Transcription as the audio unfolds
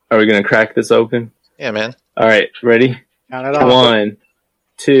Are we gonna crack this open? Yeah, man. All right, ready? Count it off. 1,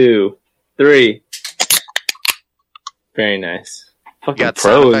 2, 3. Very nice. Fucking got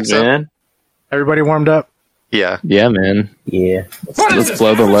sound pros, effects up? man. Everybody warmed up? Yeah. Yeah, man. Yeah. Let's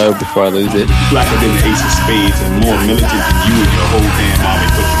blow the load before I lose it. Blacker than the ace of spades and more militant than you and your whole damn army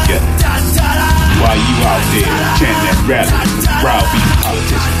put together. While you out there chanting that rally, browbeating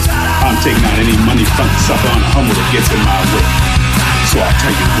politicians, I'm taking out any money front sucker on a humble that gets in my way. So I'll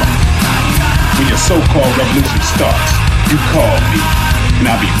tell you what. When your so-called revolution starts, you call me, and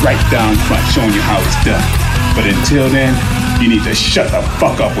I'll be right down front showing you how it's done. But until then, you need to shut the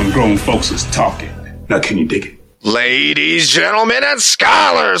fuck up when grown folks is talking. Now can you dig it? Ladies, gentlemen, and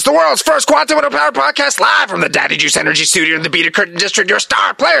scholars, the world's first quantum power podcast live from the Daddy Juice Energy Studio in the Beta Curtain District. Your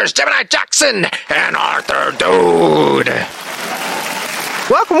star players, Gemini Jackson and Arthur Dude.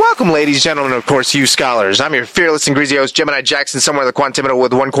 Welcome, ladies, gentlemen, of course, you scholars. I'm your fearless and greasy host, Gemini Jackson, somewhere in the quantimeter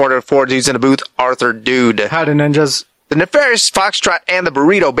with 1/4 of 4 dudes in the booth, Arthur Dude. Howdy, ninjas. The nefarious Foxtrot and the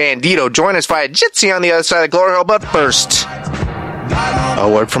Burrito Bandito join us via Jitsi on the other side of the glory hole, but first, a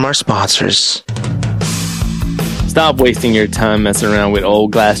word from our sponsors. Stop wasting your time messing around with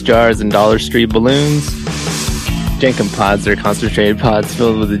old glass jars and Dollar Street balloons. Jenkem pods are concentrated pods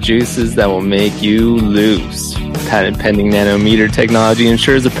filled with the juices that will make you loose. Patent pending nanometer technology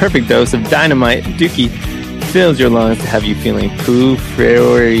ensures a perfect dose of dynamite dookie fills your lungs to have you feeling with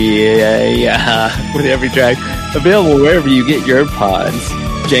every drag. Available wherever you get your pods.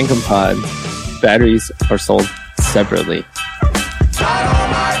 Jenkem pods. Batteries are sold separately.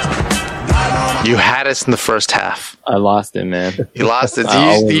 You had us in the first half. I lost it, man. You lost it.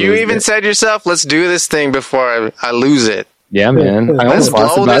 You You even said yourself, let's do this thing before I lose it. Yeah, man. I Let's almost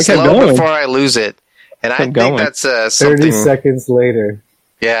lost blow it, but I this kept low going. before I lose it. And I think going. that's 30 something. seconds later.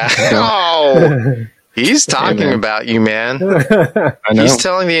 Yeah. Oh, he's talking man. about you, man. I know. He's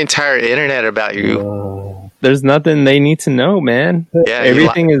telling the entire internet about you. There's nothing they need to know, man. Yeah,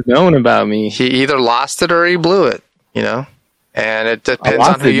 Everything is known about me. He either lost it or he blew it, you know? And it depends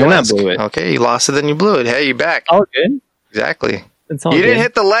lost on who it, you then I ask. blew it. Okay, you lost it, then you blew it. Hey, you back. All good. Exactly. It's all You didn't good.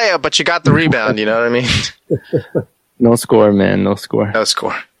 hit the layup, but you got the rebound, you know what I mean? No score, man. No score. No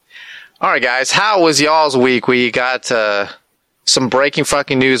score. All right, guys. How was y'all's week? We got some breaking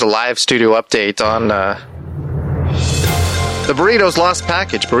fucking news, a live studio update on the Burrito's lost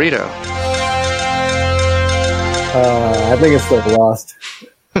package. Burrito. I think it's still lost.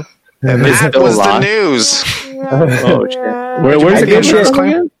 And It's that still was the lost. news. Oh, shit. Where's I it did going shit.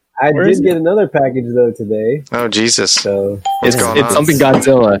 again? I Where is did get another package though today. Oh, Jesus. So What's going It's on? something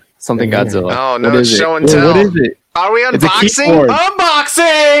Godzilla. Something Godzilla. Oh, no, What it's is show it? and tell. What is it? Are we It's a unboxing? keyboard.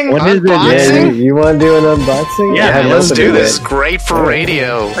 Unboxing! What is it, Unboxing? man? you want to do an unboxing? Yeah, I haven't Let's opened do it this. yet. Great for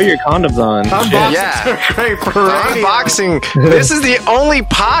radio. Put your condoms on. Unboxings Yeah. are great for radio. Unboxing. This is the only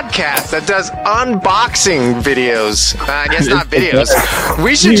podcast that does unboxing videos. I guess not videos.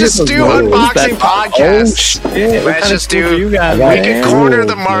 We should just do unboxing podcasts. Let's just do. We could corner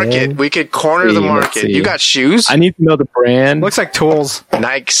the market. We could corner the Let's market. see. You got shoes? I need to know the brand. Looks like tools.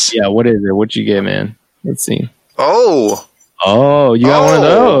 Nikes. Yeah, what is it? What'd you get, man? Let's see. Oh. Oh, you got one of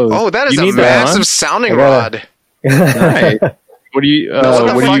those. Oh, that is You a need that, huh? massive sounding rod. Nice. What do you? What the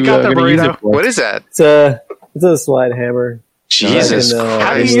What are fuck you got the going to use burrito? it for? What is that? It's a slide hammer. Jesus I can, Christ.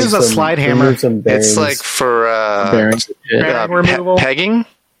 How do you use a slide hammer? remove some bearings. It's like for Bearings and shit. Bearing removal? pegging?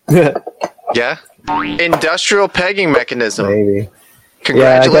 Yeah. Industrial pegging mechanism. maybe.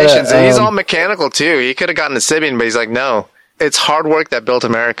 Congratulations. Yeah, I gotta, He's all mechanical too. He could have gotten a Sibian, but he's like, no. It's hard work that built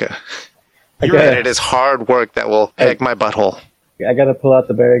America. You're right. It is hard work that will peg my butthole. I got to pull out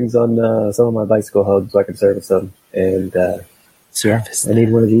the bearings on some of my bicycle hubs so I can service them, and Service. I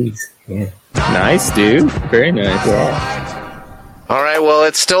need one of these. Yeah. Nice, dude. Very nice. Yeah. All right, well,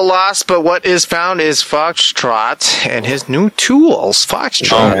 it's still lost, but what is found is Foxtrot and his new tools.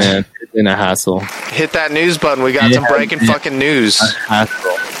 Foxtrot. Oh man, it's been a hassle. Hit that news button. We got some breaking fucking news.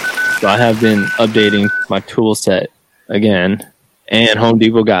 Hassle. So I have been updating my tool set again, and Home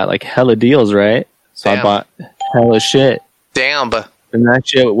Depot got like hella deals, right? So Damn. I bought hella shit, Damn. and that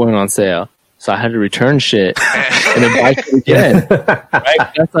shit went on sale. So I had to return shit and then buy shit again. Right?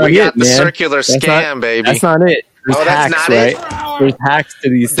 That's not We got it, the man. circular scam, baby. That's not it. There's Oh, that's hacks, not right? it? There's hacks to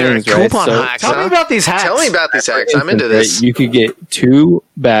these There are things, right? coupon hacks, Tell me huh? about these hacks. Tell me about these hacks. I'm into Right, this. you could get 2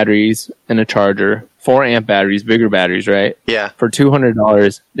 batteries and a charger, 4 amp batteries, bigger batteries, right? Yeah. For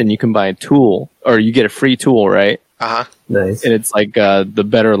 $200, then you can buy a tool, or you get a free tool, right? Uh-huh. Nice. And it's like the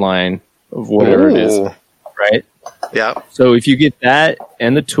better line of whatever it is, Ooh. right? Yeah. So if you get that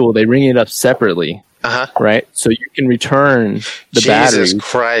and the tool, they ring it up separately right? So you can return the battery. Jesus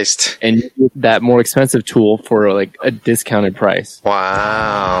Christ. And you get that more expensive tool for like a discounted price.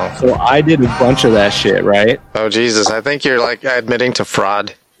 Wow. So I did a bunch of that shit, right? Oh, Jesus. I think you're like admitting to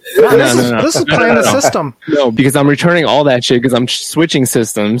fraud. No. This is playing the system. No, because I'm returning all that shit because I'm switching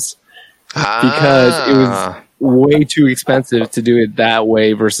systems because it was way too expensive to do it that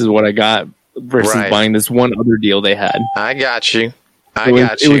way versus what I got versus buying this one other deal they had. I got you.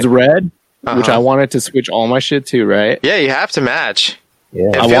 It was red, which I wanted to switch all my shit to, right? Yeah, you have to match. Yeah.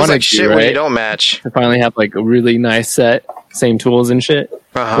 It I feels wanted like to, shit right? when you don't match. I finally have like a really nice set, same tools and shit.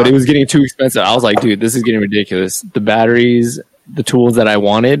 But it was getting too expensive. I was like, dude, this is getting ridiculous. The batteries, the tools that I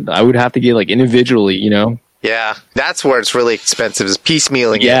wanted, I would have to get like individually, you know? Yeah, that's where it's really expensive, is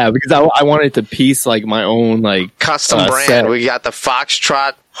piecemealing it. Yeah, because I wanted to piece like my own like Custom brand. set. We got the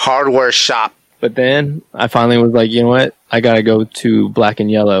Foxtrot Hardware Shop. But then I finally was like, you know what? I gotta go to black and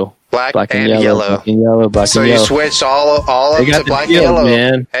yellow. Black and and yellow. Black and yellow, black So and you yellow. switched all up They got to the black deals, and yellow.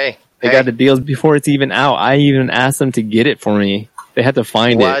 man. Hey, They got the deals before it's even out. I even asked them to get it for me. They had to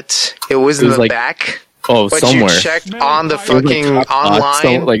find it. What? It was in the back? Oh, But somewhere. you checked on the It was like fucking top box,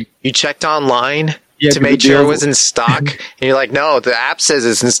 online? so, like, You checked online Yeah, to 'cause make the sure it deals- was in stock? And you're like, no, the app says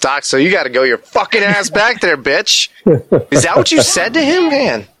it's in stock, so you got to go your fucking ass back there, bitch. Is that what you said to him,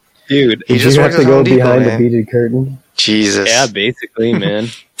 man? Dude, He Did just you works have to at go Home Depot, behind man. the beaded curtain? Jesus. yeah, basically, man.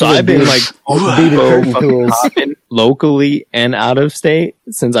 So I've been like Beaded curtain tools. hopping locally and out of state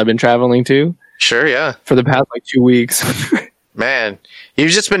since I've been traveling too Sure, yeah. for the past like 2 weeks. Man,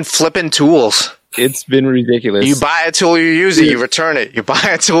 you've just been flipping tools. It's been ridiculous. You buy a tool, you use it, you return it. You buy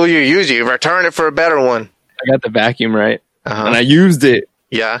a tool, you use it, you return it for a better one. I got the vacuum right, and I used it.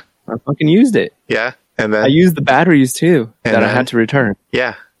 Yeah, I fucking used it. yeah. And I then, used the batteries too And that I then? had to return.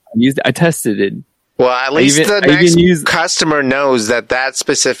 yeah. I used it. I tested it. Well, at least even- the I even next used- customer knows that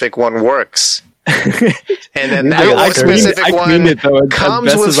specific one works. And then I that one cleaned- specific I one cleaned it, though, as comes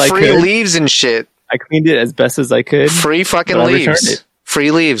best with as I free could. leaves and shit. I cleaned it as best as I could. Free fucking But I returned leaves. it.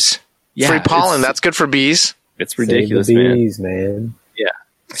 Free leaves. Yeah, Free pollen. it's- That's good for bees. It's Save ridiculous, the man. bees, man. Yeah.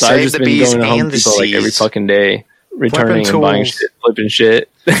 So Save I've just the been bees going to Home and the Depot like every seas. fucking day, returning and buying tools. shit, flipping shit,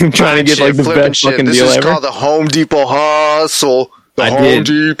 trying to get like the Flipping best fucking This deal is ever. called the Home Depot hustle. The I Home did.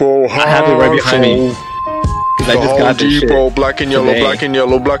 Depot hustle. I have it right behind me because I The just Home got this Depot, shit. black and yellow, today. black and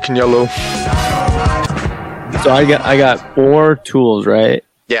yellow, black and yellow. So I got 4 tools, right,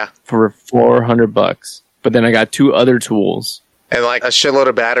 Yeah. for $400. But then I got 2 other tools. And like a shitload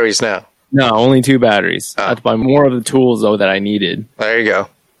of batteries now. No, only 2 batteries. Oh. I had to buy more of the tools though that I needed There you go.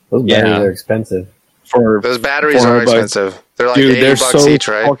 Those Yeah. batteries are expensive. for. Those batteries are $400 bucks. expensive. They're like Dude, they're $80 so each,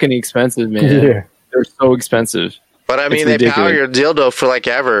 right? fucking expensive, man. Yeah. They're so expensive. But I mean, it's they power ridiculous. your dildo for like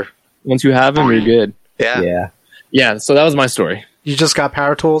ever. Once you have them, you're good. Yeah. Yeah. Yeah. So that was my story. You just got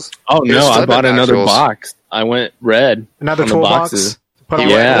power tools? Oh You're no, I flipping bought another tools. box. I went red. Another on the toolbox? boxes. Put on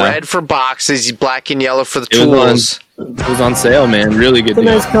He Yeah. went red for boxes, black and yellow for the It was on- tools. It was on sale, man. Really good It's a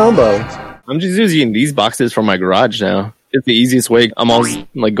deal. nice combo. I'm just using these boxes for my garage now. It's the easiest way. I'm always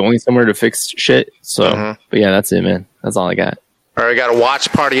like going somewhere to fix shit. So, Mhm. but yeah, that's it, man. That's all I got. All right, got a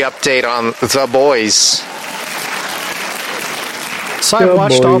watch party update on The Boys. So I Good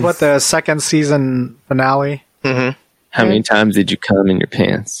watched all boys. but the second season finale. How many times did you come in your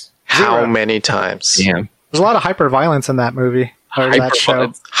pants? How Zero. many times? Damn. There's a lot of hyper violence in that movie. Or that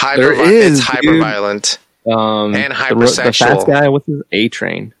show. There is, It's hyper dude. violent. And And The hypersexual. fast guy, what's his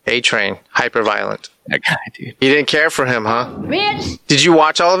A-Train? A-Train, hyper violent. That guy, dude. You didn't care for him, huh? Did you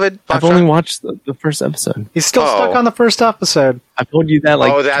watch all of it? I've only watched the first episode. He's still Oh. stuck on the first episode. I told you that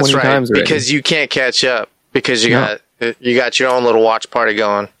like oh, that's 20 right. times already. Because you can't catch up because you No. got your own little watch party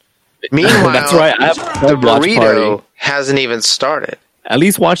going. Meanwhile, That's right. I have the a watch burrito party. hasn't even started. At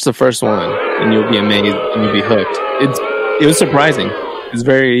least watch the first one, and you'll be amazed, and you'll be hooked. It was surprising. It's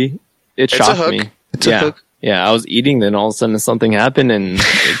very. It a shocked hook. me. It's a yeah, hook. yeah. I was eating, then all of a sudden something happened, and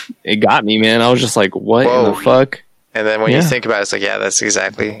it got me, man. I was just like, "What in the Whoa. fuck?" And then when you Yeah. think about it, it's like, yeah,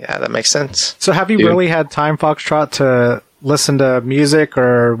 that makes sense. So have you Dude. really had time, Foxtrot, to listen to music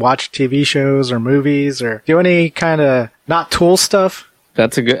or watch TV shows or movies or do any kind of not tool stuff?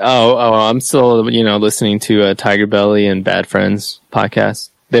 That's a good. Oh, I'm still listening to Tiger Belly and Bad Friends podcast.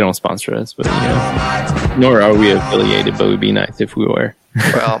 They don't sponsor us, but nor are we affiliated. But it would be nice if we were.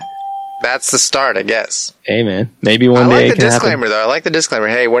 Well, that's the start, I guess. Hey, man, maybe I one day like it the can disclaimer, though. I like the disclaimer.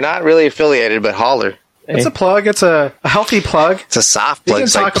 Hey, we're not really affiliated, but holler. happen. It's a plug. It's a healthy plug. It's a soft You plug. can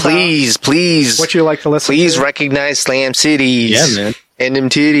It's like, talk about please, What you like to listen please to. recognize Slam Cities. Yeah, man. And them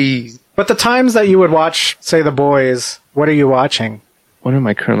titties. But the times that you would watch, say, The Boys, what are you watching? What am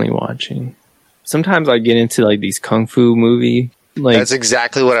I currently watching? Sometimes I get into like these kung fu movie. Like That's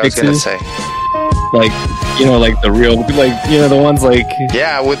exactly what I was going to fixes. say. like, you know, like the real, like, you know, the ones like,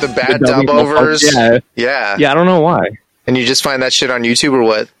 Yeah, with the bad the dub overs. Yeah, I don't know why. And you just find that shit on YouTube or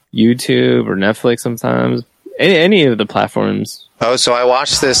what? YouTube or Netflix sometimes. Any of the platforms. Oh, so I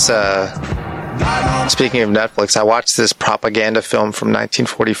watched this, speaking of Netflix, I watched this propaganda film from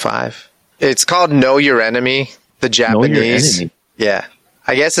 1945. It's called Know Your Enemy, the Japanese. Know Your Enemy. Yeah.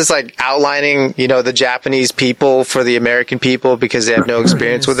 I guess it's like outlining, you know, the Japanese people for the American people because they have no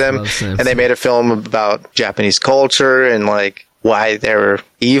experience with them. And they made a film about Japanese culture and like why they were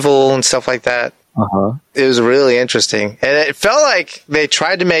evil and stuff like that. Uh-huh. It was really interesting. And it felt like they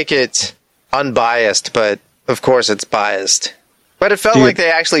tried to make it unbiased, but of course it's biased. But it felt like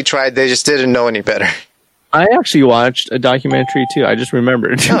they actually tried. They just didn't know any better. I actually watched a documentary too. I just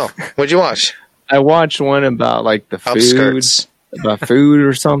remembered. Oh, what'd you watch? I watched one about like the food. Upskirts. About food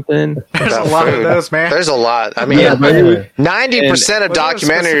or something. There's a lot of those, man. There's a lot. I mean, 90% of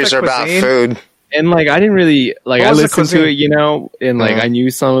documentaries are about food. And like, I didn't really like. I listened to it, you know, and like Uh-huh. I knew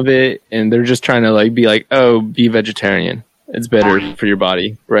some of it, and they're just trying to like be like, oh, be vegetarian. It's better for your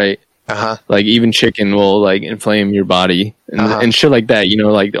body, right? Uh-huh. Like even chicken will like inflame your body and shit like that. You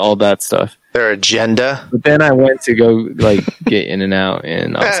know, like all that stuff. Their agenda. But then I went to go like get In and Out,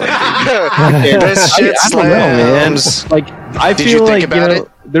 and I was like, This shit I don't know, man. slams. Like I Did feel you think like about it?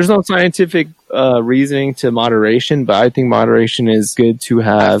 there's no scientific reasoning to moderation, but I think moderation is good to I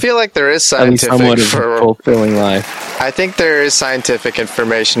have feel like there is at least somewhat scientific of a fulfilling life. I think there is scientific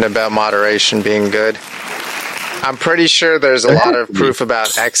information about moderation being good. I'm pretty sure there's a lot of proof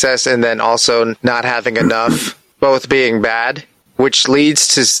about excess and then also not having enough, both being bad, which leads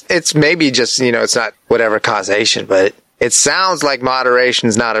to, it's maybe just, you know, it's not whatever causation, but it sounds like moderation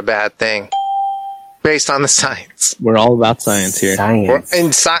is not a bad thing based on the science. We're all about science here.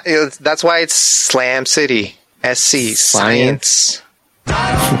 That's why it's Slam City. SC. Science.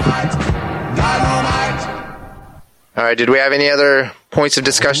 All right, did we have any other points of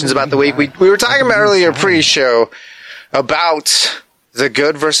discussions about the week? We were talking about earlier pre-show about the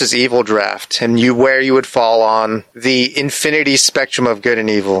good versus evil draft and where you would fall on the infinity spectrum of good and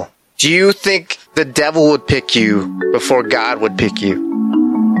evil. Do you think the devil would pick you before God would pick you?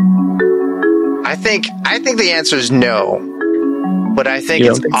 I think the answer is no, but I think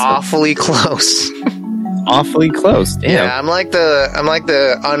it's awfully close. Awfully close. Damn. Yeah, I'm like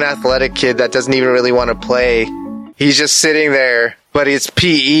the unathletic kid that doesn't even really want to play. He's just sitting there, but it's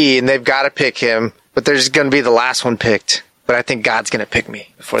PE, and they've got to pick him. But they're just going to be the last one picked. But I think God's going to pick me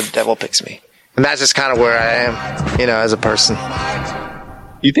before the devil picks me. And that's just kind of where I am, you know, as a person.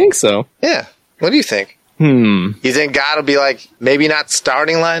 You think so? Yeah. What do you think? You think God will be like, maybe not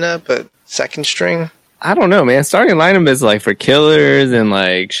starting lineup, but second string? I don't know, man. Starting lineup is like for killers and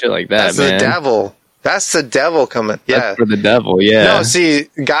like shit like that, That's man. the devil. That's the devil coming. Yeah. That's for the devil, yeah. No, see,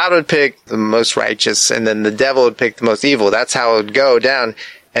 God would pick the most righteous, and then the devil would pick the most evil. That's how it would go down.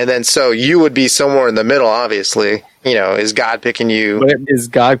 And then so you would be somewhere in the middle, obviously. You know, is God picking you? But is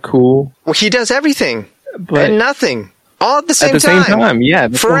God cool? Well, he does everything But and nothing. All at the same same time, yeah.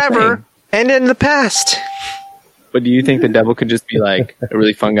 that's what I'm Forever saying. and in the past. But do you think the devil could just be like a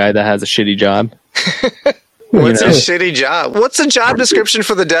really fun guy that has a shitty job? What's his shitty job? What's the job description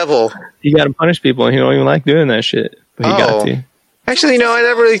for the devil? He got to punish people, and he don't even like doing that shit. But he got to. Actually, you know, I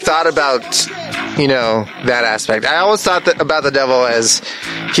never really thought about, you know, that aspect. I always thought about the devil as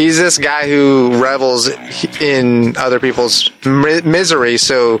he's this guy who revels in other people's misery,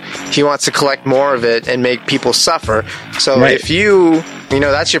 so he wants to collect more of it and make people suffer. So if you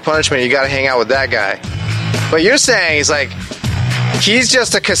know, that's your punishment, you got to hang out with that guy. But you're saying he's like, he's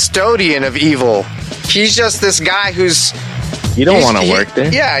just a custodian of evil. He's just this guy who's... You don't want to work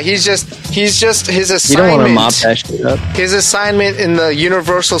there. Yeah, he's just his assignment. You don't want to mop that shit up. His assignment in the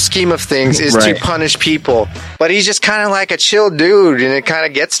universal scheme of things is to punish people. But he's just kind of like a chill dude, and it kind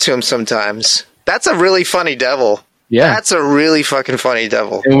of gets to him sometimes. That's a really funny devil. Yeah. That's a really fucking funny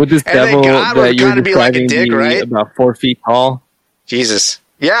devil. And with this devil that you're describing dick, right? About 4 feet tall. Jesus.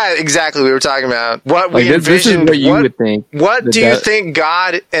 Yeah, exactly. We were talking about what we envisioned. This is what you would think. What do you think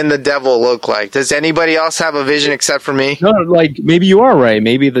God and the devil look like? Does anybody else have a vision except for me? No, like maybe you are right.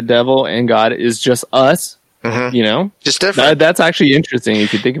 Maybe the devil and God is just us. You know, just different. That's actually interesting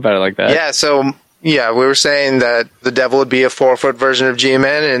if you think about it like that. Yeah. So yeah, we were saying that the devil would be a 4-foot version of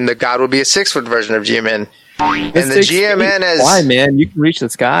GMN, and the God would be a 6-foot version of GMN. And the GMN is why, man? You can reach the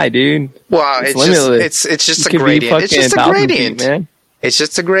sky, dude. Well, it's just a gradient. It's just a gradient, man. It's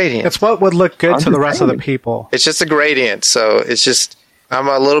just a gradient. It's what would look good to the rest of the people. It's just a gradient. So it's just, I'm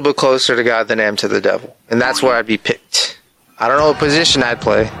a little bit closer to God than I am to the devil. And that's where I'd be picked. I don't know what position I'd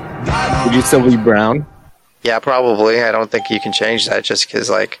play. Would you still be brown? Yeah, probably. I don't think you can change that just because,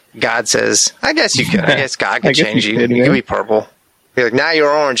 like, God says. I guess you could. I guess God could change you. You could be purple. Be like, now you're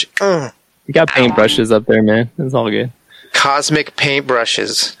orange. You got paintbrushes up there, man. It's all good. Cosmic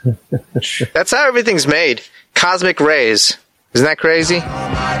paintbrushes. That's how everything's made. Cosmic rays. Isn't that crazy?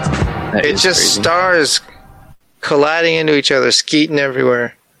 It's just crazy. Stars colliding into each other, skeeting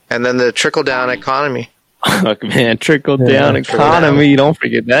everywhere. And then the trickle-down economy. Fuck, man. Trickle-down economy. Don't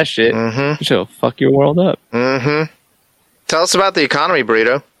forget that shit. Mm-hmm. It'll fuck your world up. Mm-hmm. Tell us about the economy,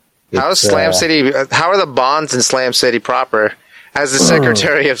 Burrito. How is Slam City... How are the bonds in Slam City proper? As the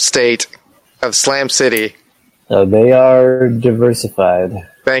Secretary of State of Slam City. They are diversified.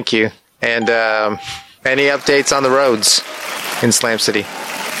 Thank you. And any updates on the roads in Slam City?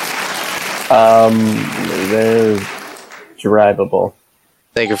 They're drivable.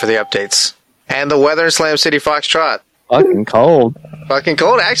 Thank you for the updates. And the weather in Slam City Foxtrot? Fucking cold. Fucking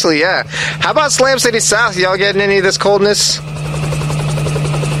cold, actually, yeah. How about Slam City South? Y'all getting any of this coldness?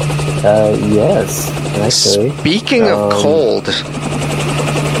 Yes, actually. Speaking of cold...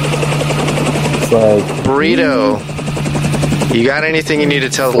 Like Burrito, you got anything you need to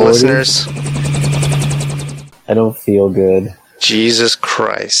tell 40? The listeners? I don't feel good. Jesus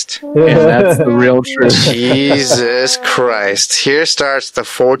Christ. And that's the real truth. Jesus Christ. Here starts the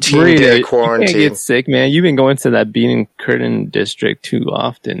 14-day quarantine. You can't get sick, man. You've been going to that Bean and Curtin district too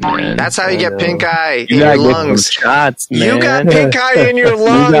often, man. That's how you get pink eye in your lungs. Shots, man. You got pink eye in your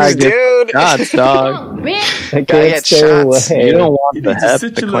lungs, dude. Shots, dog. I can't stay away. You don't want the hep, the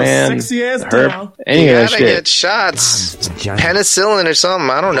clam, the herb, any of that shit. You gotta get shots. Penicillin or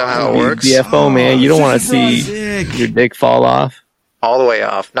something. I don't know how it works. DFO, man. You don't want to see your dick fall off. All the way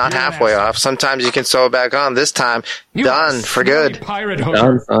off, not halfway off. Sometimes you can sew it back on. This time, done for good.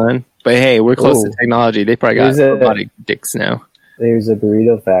 Done, son. But hey, we're close to technology. They probably got robotic dicks now. There's a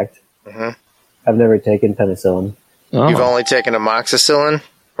burrito fact. Mm-hmm. I've never taken penicillin. Oh. You've only taken amoxicillin?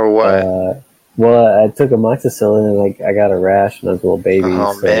 Or what? Well, I took amoxicillin and I got a rash when I was a little baby.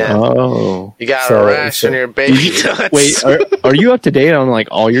 Oh, so. man. Oh. You got a rash on your baby nuts. Wait, are you up to date on like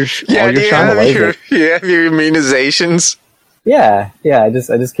all your shots? You have your immunizations? Yeah. I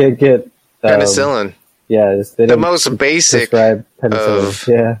just can't get penicillin. Yeah, the most basic of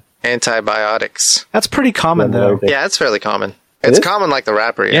antibiotics. That's pretty common, though. Yeah, it's fairly common. It's common like the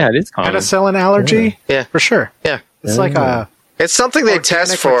rapper. Yeah, it is common. Penicillin allergy? Yeah. For sure. Yeah. It's like a... It's something they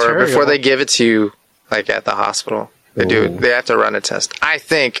test for before they give it to you, like at the hospital. They do. They have to run a test. I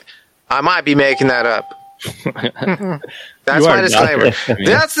think I might be making that up. That's my disclaimer.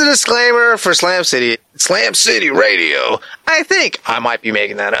 That's the disclaimer for Slam City. Slam City Radio. I think I might be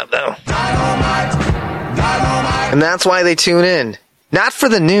making that up, though. And that's why they tune in. Not for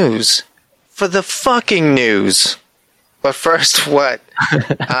the news. For the fucking news. But first, what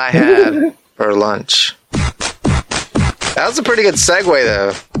I had for lunch. That was a pretty good segue,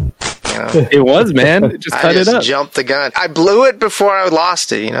 though. You know? It was, man. Just cut it up. Jumped the gun. I blew it before I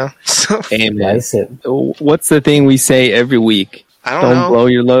lost it, you know? So, hey, man. What's the thing we say every week? I don't know. Don't blow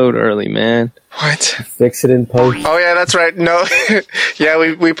your load early, man. What? Fix it in post. Oh, yeah, that's right. No. Yeah,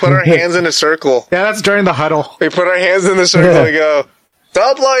 we put our hands in a circle. Yeah, that's during the huddle. We put our hands in the circle and go,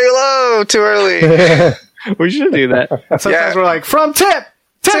 don't blow your load too early. We should do that. Sometimes we're like, from tip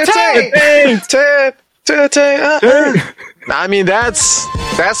to tip. I mean, that's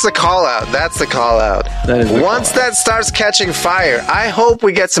the call out. That's the call out. Once that starts catching fire, I hope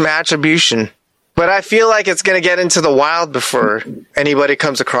we get some attribution. But I feel like it's going to get into the wild before anybody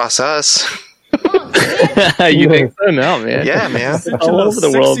comes across us. You think so? No, man. Yeah, man. All over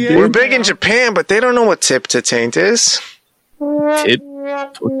the world, dude. We're big in Japan, but they don't know what tip to taint is. Tip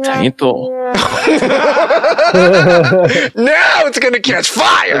to tainto. Now it's going to catch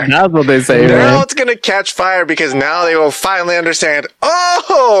fire. That's what they say, Now it's going to catch fire because now they will finally understand,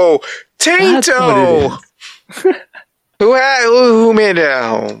 oh, tainto. Who made it at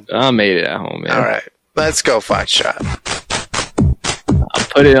home? I made it at home, man. All right. Let's go, Foxtrot. I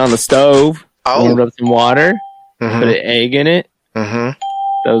put it on the stove. Warmed up some water. Put an egg in it.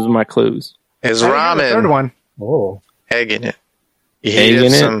 Those are my clues. It's ramen. Third one. Oh. Egg in it. You egg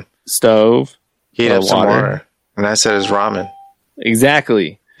in it. Stove. Heat up some water. And I said it's ramen.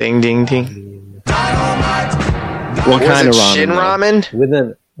 Exactly. Ding, ding, ding. What kind of ramen? Shin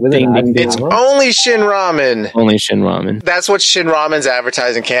ramen? It's only Shin Ramen. Only Shin Ramen. That's what Shin Ramen's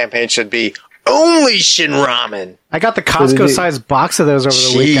advertising campaign should be. Only Shin Ramen. I got the Costco-sized box of those over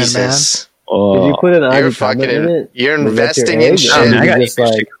the weekend, man. Oh, did you put an in it? You're investing in Shin. I got just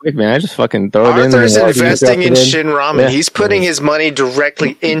quick, man. I just fucking throw it in. Arthur's investing in Shin Ramen. He's putting his money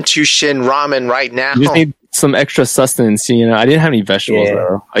directly into Shin Ramen right now. You just need some extra sustenance. You know, I didn't have any vegetables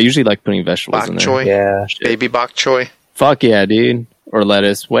though. I usually like putting vegetables in there. Bok choy. Yeah. Baby bok choy. Fuck yeah, dude. Or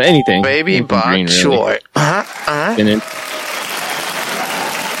lettuce. What? Anything. Baby Anything bok green, really. choy. Spinach.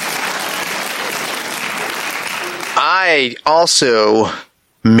 I also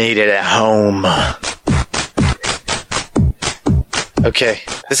made it at home. Okay,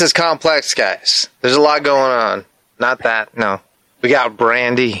 this is complex, guys. There's a lot going on. Not that, no. We got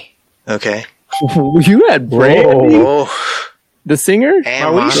Brandy. Okay. You had Brandy? Oh. The singer?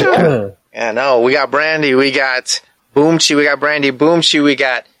 And Monica. Yeah, no. We got Brandy. We got Boomchi. We got Brandy. Boomchi. We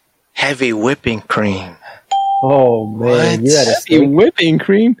got heavy whipping cream. Oh, man. What? You had a Heavy steak? whipping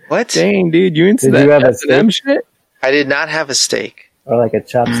cream? What? Dang, dude. You into Did that you have a S&M shit? I did not have a steak. Or like a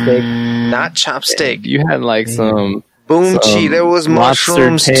chopstick? Not chopstick. You had like some... Boomchi. There was lobster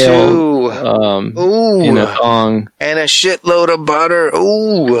mushrooms tail, too. Ooh. In a thong. And a shitload of butter.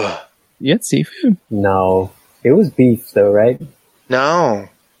 Ooh. You had seafood? No. It was beef, though, right? No.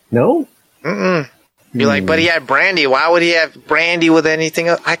 No? Mm-mm. You're like, but he had brandy. Why would he have brandy with anything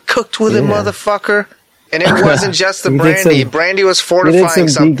else? I cooked with it, motherfucker. And it wasn't just the brandy. Brandy was fortifying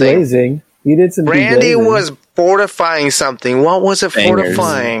something. Deglazing. You did some Brandy deglazing. was fortifying something. What was it Bangers.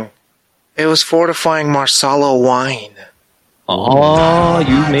 fortifying? It was fortifying Marsala wine. Oh,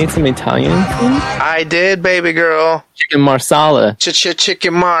 you made some Italian food? I did, baby girl. Chicken marsala.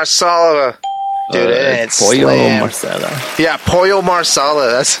 Chicken Marsala. Dude, it's Pollo slam. marsala. Yeah, Pollo Marsala.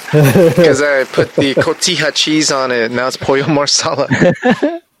 That's because I put the cotija cheese on it. Now it's Pollo Marsala.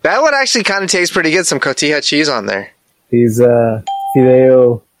 That would actually kind of taste pretty good. Some cotija cheese on there. These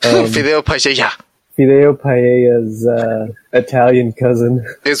Fideo... Fideo paella. Fideo Paella's Italian cousin.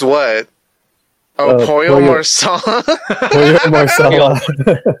 Is what? Oh, Pollo Marsala. Pollo Marsala.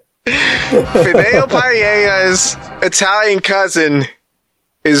 Fideo paella's Italian cousin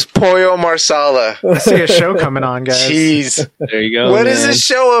is Pollo Marsala. I see a show coming on, guys. Jeez. There you go. What is this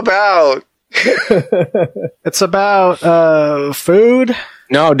show about? It's about food,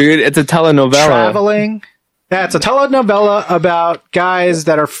 No, dude, it's a telenovela. traveling. Yeah, it's a telenovela about guys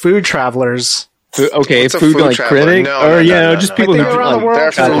that are food travelers. Okay, What's a food food like traveler? critic, No, just no. people Like who they go around the world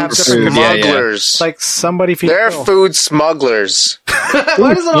They're to have food different smugglers. like somebody feed. They're food smugglers.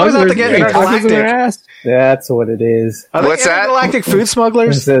 Why does it always have to get intergalactic? That's what it is. Are they What's that? intergalactic food I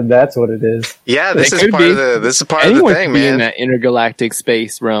smugglers? said that's what it is. Yeah, this They is could part be. of the Anyone thing, could be in man. that intergalactic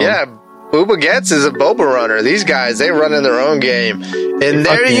space realm. Yeah, Booba Gets is a boba runner. These guys, they run in their own game. In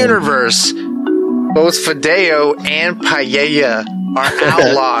their fucking- universe, both Fideo and Paella are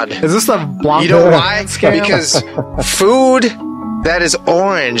outlawed. Is this the Blanco? You know why? scam? Because food that is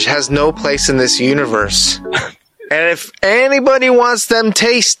orange has no place in this universe. And if anybody wants them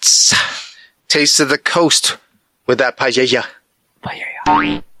tastes of the coast with that paella.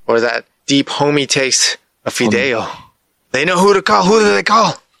 Or that deep homey taste of Fideo. They know who to call. Who do they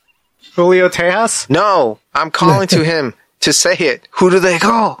call? Julio Tejas? No, I'm calling to him to say it. Who do they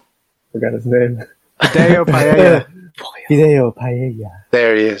call? Forgot his name. Fideo Paella. Fideo Paella.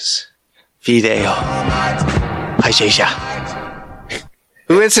 There he is. Fideo. Paella.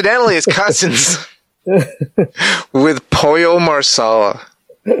 Who incidentally is cousins with Pollo Marsala.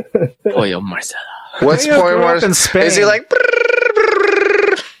 Pollo marsala. What's Pollo Pollo grew up in Marsala? Spain. Is he like...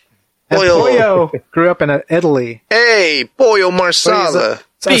 And Pollo. Pollo grew up in Italy. Hey, Pollo Marsala.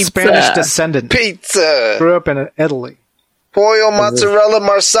 It's a Pizza. Spanish descendant. Pizza. Grew up in Italy. Pollo Mozzarella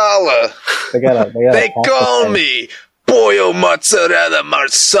Marsala. They They call me Pollo Mozzarella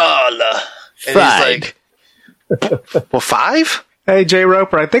Marsala. And Fried. he's like, well, 5? Hey, Jay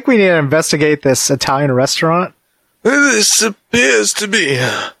Roper, I think we need to investigate this Italian restaurant. This appears to be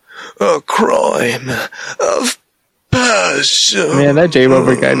a crime of passion. Man, that J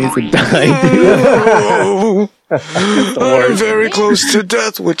Rover guy needs to die, dude. I'm very close to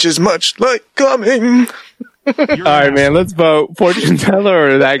death, which is much like coming. Alright, man, let's vote. Fortune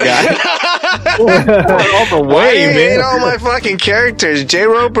teller or that guy? All the Why way, you hate man. all my fucking characters? J.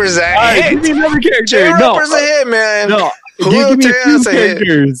 Roper's a Alright, give hit. me another character. J. No, Roper's a hit, man. no. Julio Give me Tejas two a hit.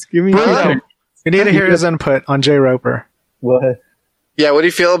 characters. Give me two Huh? characters. We need to hear his input on Jay Roper. What? Yeah, what do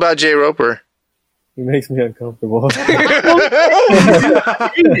you feel about J. Roper? He makes me uncomfortable. Stop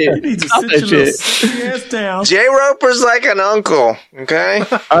that shit. J. Roper's like an uncle, okay?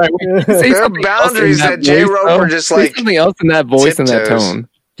 Alright, wait, say There are something else boundaries in that J. voice, Roper though. just Say like something else in that voice and that tiptoes. tone.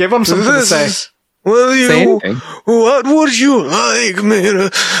 Give him something to say. What would you like me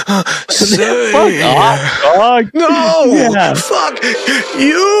to say? Fuck off, dog. No, fuck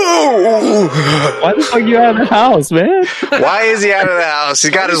you. Why the fuck are you out of the house, man? Why is he out of the house? He's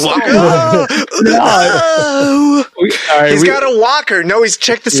got his walker. He's got a walker. No,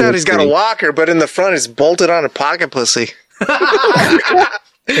 check this out. He's got a walker, but in the front it's bolted on a pocket pussy.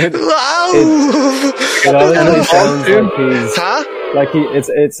 It honestly sounds like he's,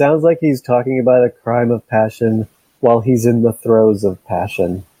 it sounds like he's talking about a crime of passion while he's in the throes of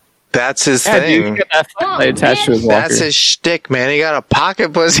passion. That's his thing. Dude, that attached to his walker. That's his shtick, man. He got a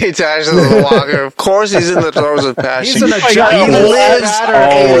pocket pussy attached to the walker. Of course he's in the throes of passion. He's in a He lives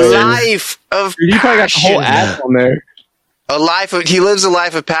a life of Dude, you probably got the whole ass on there. He lives a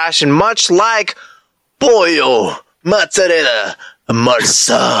life of passion, much like pollo, mozzarella,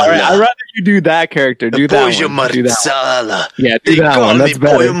 marsala. All right, I'd rather you do that character. Do that pollo one. marsala. Yeah, do they that call one. That's me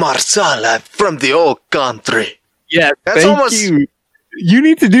better. pollo marsala from the old country. Yeah, that's thank almost. You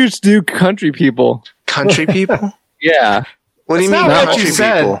need to do country people. Country people? Yeah. What do you mean country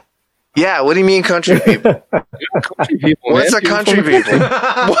people? Yeah, what do you mean country people? Country people. What's a country people?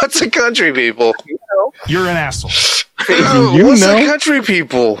 What's a country people? You're an asshole. What's a country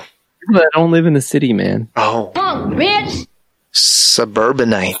people? People that don't live in the city, man. Oh. Bitch.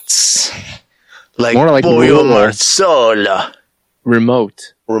 Suburbanites. Like More like pollo marsala.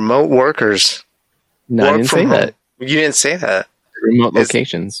 Remote workers. No, I didn't say that. You didn't say that. Remote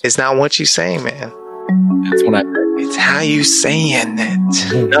locations. It's not what you say, man. That's what I heard. It's how you saying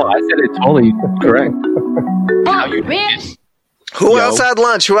it. No, I said it totally correct. Bitch. Who else had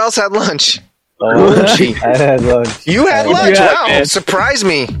lunch? I had lunch. You had What lunch? you had, Wow, man? surprise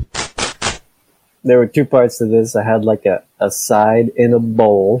me. There were two parts to this. I had like a side in a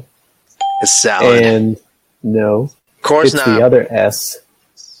bowl. A salad. And no. Of course it's not. the other S.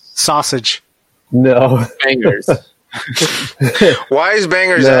 Sausage. No. Bangers. Why is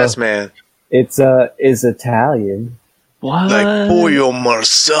Bangers No. ass, man? It's Italian. What? Like pollo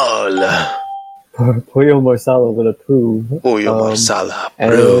marsala. Pollo marsala would approve. Pollo marsala.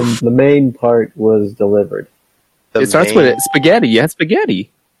 And Proof. the main part was delivered. It starts with spaghetti. You had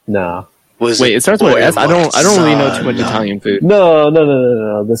spaghetti. Nah. Wait, it starts with an S. I don't really know too much Italian food.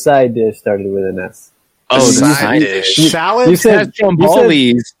 No. The side dish started with an S. Oh, the side dish. Salad? You said That's Stromboli's.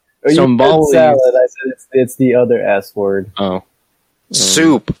 you said Stromboli's. salad. I said it's the other S word. Oh.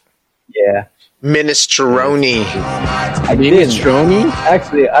 Soup. Yeah. Minestrone. I Minestrone?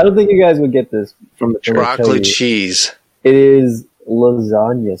 Actually, I don't think you guys would get this from the Broccoli cheese. It is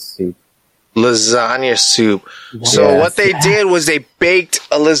lasagna soup. Lasagna soup. So Yes. what they did was they baked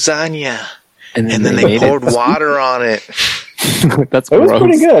a lasagna. And then they made poured it. water on it. That's It was gross.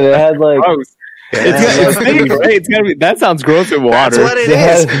 pretty good. It had like Gross. It's gotta be. That sounds gross with water. That's what it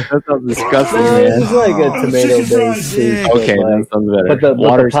Yeah. is. That sounds disgusting, no, man. it's like a tomato-based soup. but Okay, like, that sounds better. but the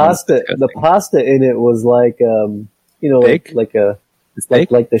Water sounds pasta, the disgusting. pasta in it was like Steak? like a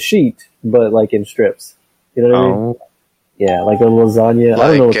Steak? like the sheet, but like in strips. You know what I mean? Oh. Yeah, like a lasagna. I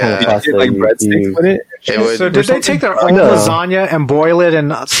don't know what kind of Like, pasta Did you like you breadsticks use. with it? It would- So did they take their old No. lasagna and boil it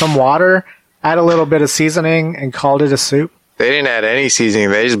in some water, add a little bit of seasoning, and called it a soup? They didn't add any seasoning.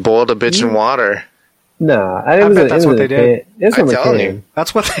 They just boiled a bitch in water. Nah, I bet that's what they did. It's I'm from a telling can. you.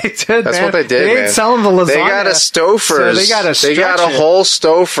 That's what they did, That's man. what they did, They man. ain't selling the lasagna. They got a Stouffer's. So they got a whole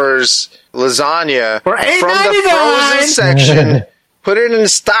Stouffer's lasagna For from the $8.99. frozen section. Put it in a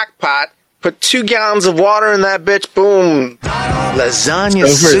stock pot. Put 2 gallons of water in that bitch. Boom. Lasagna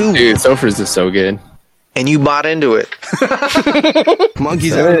soup. Dude, Stouffer's is so good. And you bought into it.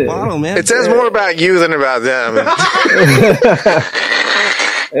 Monkeys out of the bottle, man. It says more about you than about them.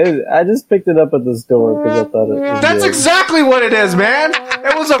 I just picked it up at the store because I thought it was That's good. exactly what it is, man.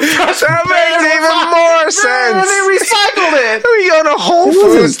 It was a fresh That makes even more And sense. they recycled it. We go to Whole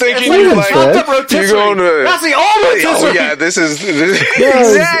Foods thinking it you wasn't like fresh. you're going to. That's the old rotisserie. Oh yeah, this is it's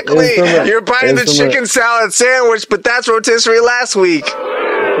exactly. from a- You're buying the it's from a- chicken salad sandwich, but that's rotisserie last week.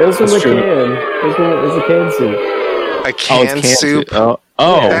 It was from the true. can. It's a can soup. A Oh, canned it's canned soup. Oh.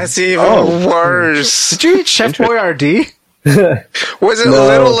 That's even worse. Did you eat Chef Boyardee? Was it No.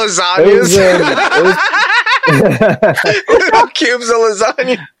 little It was, lasagnas? it was Little cubes of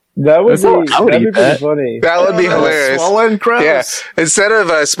lasagna. that would That's how I would that'd be eat pretty that. funny. That would be hilarious. Swollen, gross. Yeah. Instead of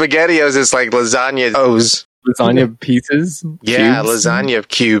SpaghettiOs, it's like lasagna O's. Lasagna pieces? Yeah, Cubes? lasagna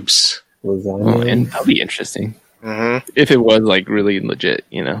cubes. Oh, Lasagna. and that'd be interesting. hmm If it was like really legit,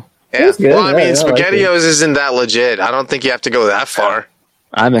 you know. Yeah. That's good. Well, I mean, Yeah, I like it. SpaghettiOs isn't that legit. I don't think you have to go that far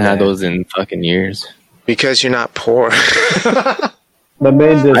I haven't had those in fucking years. because you're not poor. My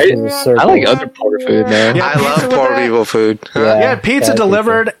main dish is a circle. I like other poor food, man. Yeah, I love poor people food. Yeah, pizza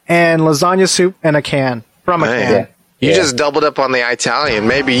delivered and lasagna soup in a can. From a can. Yeah. You just doubled up on the Italian.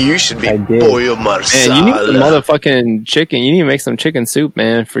 Maybe you should be pollo marsala. Man, you need some motherfucking chicken. You need to make some chicken soup,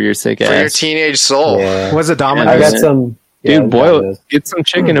 man, for your sick ass. For your teenage soul. Yeah. Was it Domino's? I got some. Dude, get some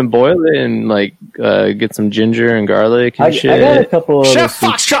chicken and boil it, and like get some ginger and garlic and shit. I got a couple of Chef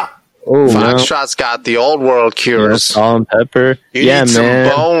Foxtrot! Oh, Foxtrot's got the old world cures. Salt and pepper. You need some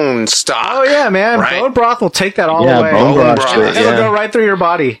bone stock. Oh, yeah, man. Right? Bone broth will take that all Yeah, away. bone broth shit, It'll go right through your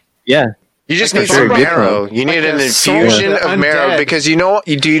body. Yeah. You just Like need a some bone marrow. broth. You need Like an a soul infusion of the of marrow undead. because do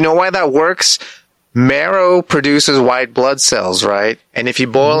you know why that works? Marrow produces white blood cells, right? And if you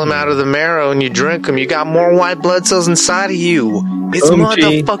boil them out of the marrow and you drink them, you got more white blood cells inside of you. It's Boom,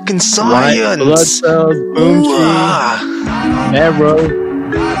 motherfucking White blood science. cells. Boom Ah. Marrow.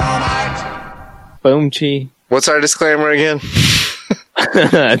 Boom chi. What's our disclaimer again?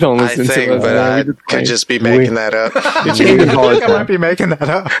 I don't I listen think, to it. but I could just be making that up. I might be making that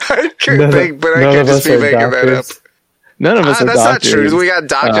up. I could think, but I could just be making that up. None of us are That's not doctors. true. We got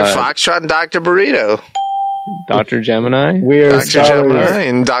Dr. Foxtrot and Dr. Burrito. Dr. Gemini. we are Dr. Gemini scholars.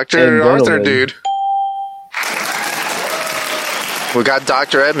 and Dr. and Arthur, gentlemen. dude. We got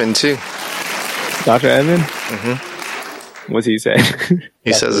Dr. Edmund, too. Dr. Edmund? Mm-hmm. What's he say?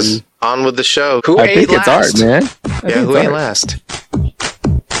 He says, on with the show. Who I ate think it's last? art, man. Yeah, who ate last?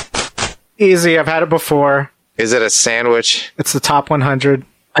 Easy. I've had it before. Is it a sandwich? It's the top 100.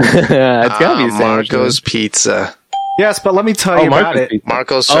 It's gotta be a sandwich. Marco's Pizza. Yes, but let me tell you about Marco's it. Pizza.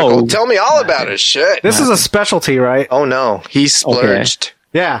 Marco's Circle. Oh. Tell me all about it. Shit. This is a specialty, right? Oh, no. He splurged.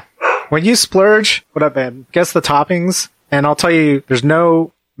 Yeah. When you splurge, what up, man? Guess the toppings, and I'll tell you, there's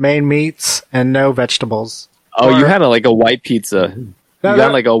no main meats and no vegetables. Oh, you had a white pizza. No, You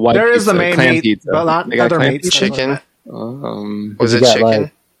got like a white There pizza, is the main clam meat, pizza. but not They got other clam meats. pizza? Chicken. Was You it got, chicken?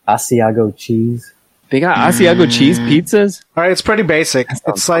 like, Asiago cheese. They got Asiago cheese pizzas? All right, it's pretty basic.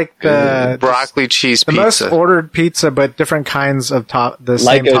 It's like the Broccoli cheese the most pizza. ordered pizza, but different kinds of the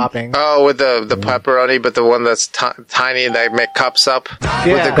Like same a- topping. Oh, with the pepperoni, but the one that's tiny that make cups up with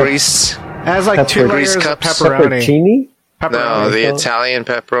Yeah. the grease. It has like two Pepper- layers grease of cups. pepperoni. Peppercini? No, Pepperoni. the Italian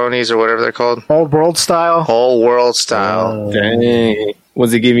pepperonis or whatever they're called. Old world style. Whole world style. Dang.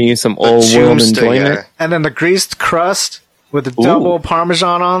 Was it giving you some The old world tombstone, enjoyment? yeah. And then the greased crust with the double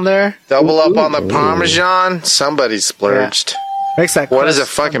Parmesan on there. Double up on the Parmesan. Somebody splurged. Makes that What is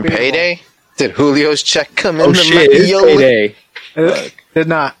crust it, fucking unbeatable. payday? Did Julio's check come in Oh the shit, it's mail? payday. It did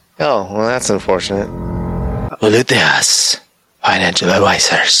not. Oh, well, that's unfortunate. Julio's financial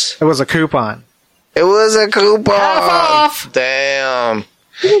advisors. It was a coupon. It was a coupon. Half off. Damn.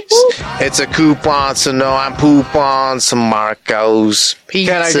 It's a coupon, so no, I'm poop on some Marco's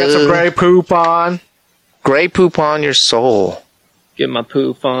pizza. Can I get some gray poop on? Gray poop on your soul. Get my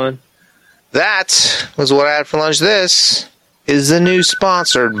poof on. That was what I had for lunch. This is the new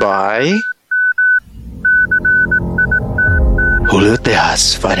sponsored by Julio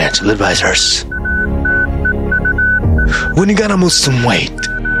Tejas Financial Advisors. When you gotta lose some weight,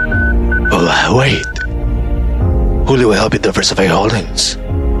 wait. Julio will help you diversify your holdings.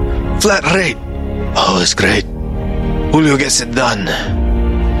 Flat rate, always great. Julio gets it done.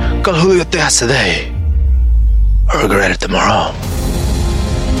 Call Julio Tejas today, or regret it tomorrow.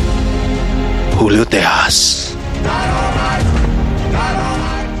 Julio Tejas.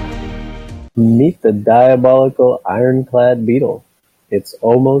 Meet the diabolical ironclad beetle. It's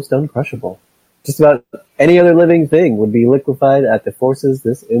almost uncrushable. Just about any other living thing would be liquefied at the forces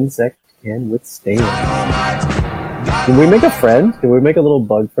this insect can withstand. Can we make a friend? Can we make a little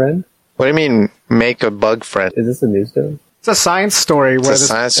bug friend? What do you mean, make a bug friend? Is this a news story? It's a science story It's where a this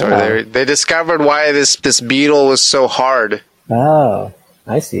science story. They discovered why this beetle was so hard. Oh,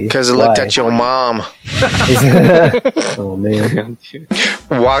 I see. Because it looked Why? at your mom. Oh, man.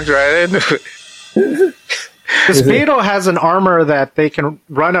 Walked right in. this beetle has an armor that they can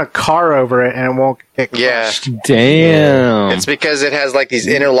run a car over it and it won't get Yeah. crushed. Damn. It's because it has like these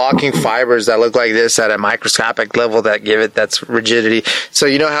interlocking fibers that look like this at a microscopic level that give it that's rigidity. So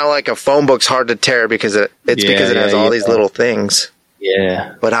you know how like a phone book's hard to tear because it has all these little things.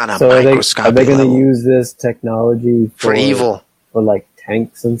 Yeah. But on a So are microscopic they going level. to use this technology For evil. For like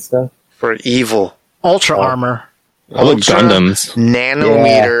tanks and stuff? For evil. Ultra armor. I look Ultra Gundams.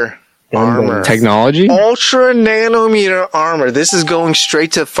 Nanometer Yeah. armor. Technology? Ultra nanometer armor. This is going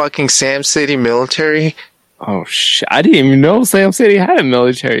straight to fucking Sam City military. Oh shit! I didn't even know Sam City had a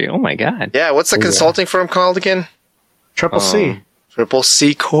military. Oh my god! Yeah, what's the consulting firm called again? Triple C. Triple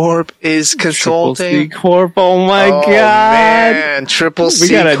C Corp is consulting. Triple C Corp. Oh my god! Man, Triple C.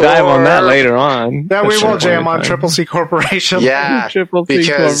 We gotta dive on that later on. Yeah, we will jam on Triple C Corporation. Yeah, Triple C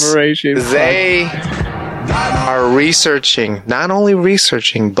Corporation. They are researching, not only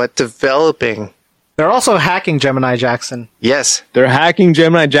researching, but developing. They're also hacking Gemini Jackson. Yes, they're hacking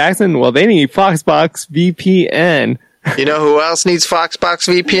Gemini Jackson. Well, they need Foxbox VPN. You know who else needs Foxbox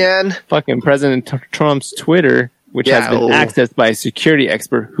VPN? Fucking President Trump's Twitter, which has been accessed by a security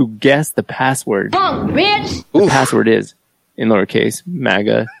expert who guessed the password. Funk, bitch! The password is, in lowercase,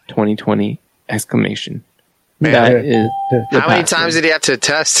 MAGA 2020 exclamation. Man. That is how many times did he have to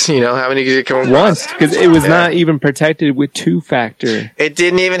test? You know, how many did he come across? Once, because it was not even protected with two-factor. It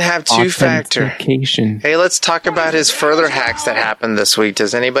didn't even have two-factor. Authentication. Hey, let's talk about his further hacks that happened this week.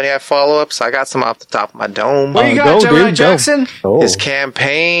 Does anybody have follow-ups? I got some off the top of my dome. What you got, Gemini Jackson? His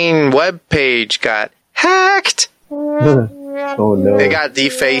campaign webpage got hacked. Oh no! They got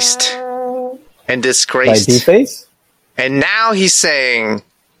defaced and disgraced. By deface? And now he's saying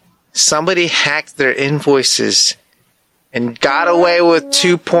somebody hacked their invoices and got away with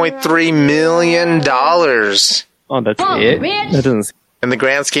 $2.3 million. Oh, that's it? That doesn't. In the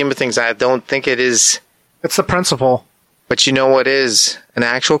grand scheme of things, I don't think it is. It's the principle. But you know what is an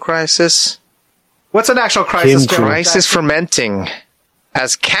actual crisis? What's an actual crisis? Crisis fermenting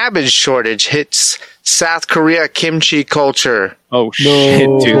as cabbage shortage hits South Korea kimchi culture. Oh shit,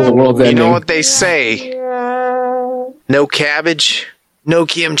 dude! The world's ending. You know what they say? No cabbage, no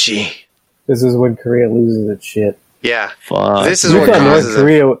kimchi. This is when Korea loses its shit. Yeah. Fuck. This is what causes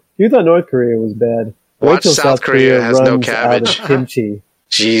it. You thought North Korea was bad. Watch South Korea has no cabbage. Out of kimchi.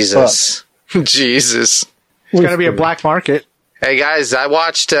 Jesus. Jesus. It's going to be a black market. Hey guys, I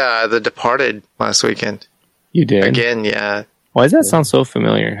watched The Departed last weekend. You did? Again, yeah. Why does that sound so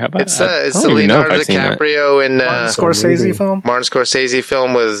familiar? How about it's the Leonardo DiCaprio and Martin Scorsese film? Martin Scorsese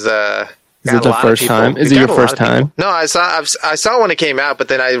film with Is it the first time? Is it your first time? No, I saw when it came out, but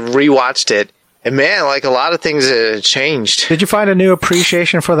then I rewatched it. And man, like a lot of things changed. Did you find a new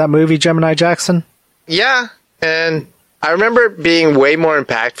appreciation for that movie, Gemini Jackson? Yeah, and I remember it being way more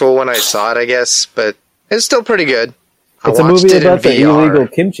impactful when I saw it, I guess, but it's still pretty good. It's a movie about the illegal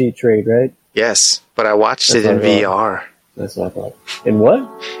kimchi trade, right? Yes, but I watched it in VR. That's what I thought. In what?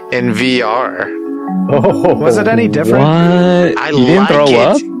 In VR. Oh, was it any different? What? You didn't throw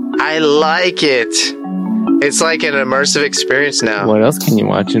up? I like it. It's like an immersive experience now. What else can you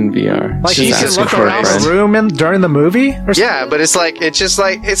watch in VR? Like you can look around the room during the movie? Yeah, but it's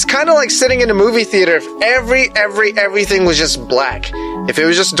kind of like sitting in a movie theater if everything was just black. If it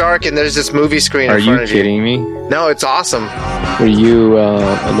was just dark and there's this movie screen in front of you. Are you kidding me? No, it's awesome. Were you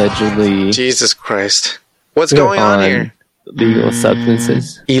allegedly... Jesus Christ. What's going on here? Legal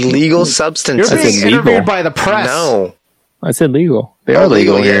substances? Illegal substances. You're being interviewed by the press. No. I said legal. They are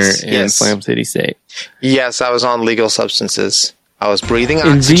legal here in Slam City State. Yes, I was on legal substances. I was breathing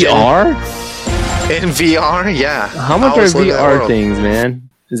oxygen. In VR? In VR, yeah. How much are VR things, man?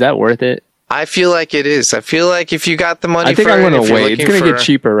 Is that worth it? I feel like it is. I feel like if you got the money I think for I'm it, going to wait. It's going to get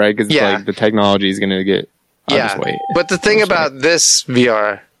cheaper, right? Because like the technology is going to get... I'll just wait. But the thing about this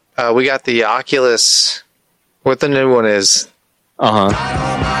VR, we got the Oculus... What the new one is.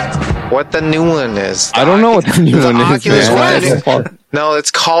 What the new one is. I don't know what the new one is. No, it's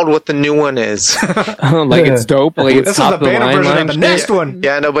called what the new one is. Like it's dope. Like it's this is the beta version of the next one.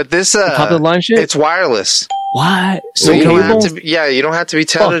 Yeah, no, but this top of the line shit. It's wireless. What? So you don't have to. Yeah, you don't have to be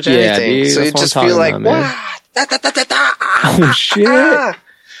tethered to anything. Dude, so you just feel like, oh shit.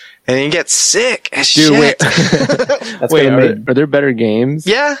 And you get sick as shit. Wait, are there better games?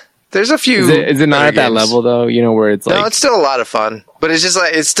 Yeah. There's a few. Is it not at that level though? You know, where it's like... No, it's still a lot of fun. But it's just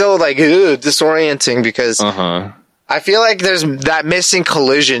like, it's still like, disorienting because I feel like there's that missing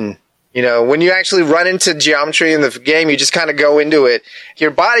collision. You know, when you actually run into geometry in the game, you just kind of go into it.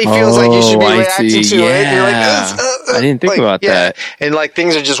 Your body feels like you should be reacting to it. You're like, I didn't think about that. And like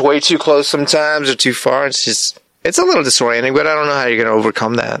things are just way too close sometimes or too far. It's a little disorienting, but I don't know how you're going to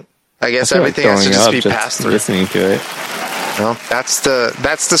overcome that. I guess everything has to just be passed through. Listening to it. Well, that's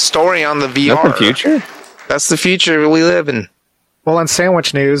the story on the VR. That's the future? That's the future we live in. Well, in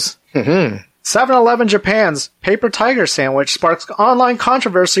sandwich news, 7-Eleven Japan's Paper Tiger sandwich sparks online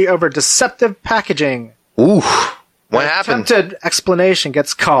controversy over deceptive packaging. Ooh, what happened? Attempted explanation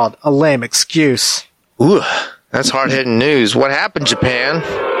gets called a lame excuse. Ooh, that's hard-hitting news. What happened, Japan?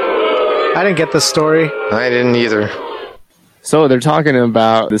 I didn't get this story. I didn't either. So they're talking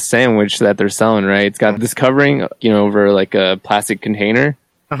about the sandwich that they're selling, right? It's got this covering, over like a plastic container.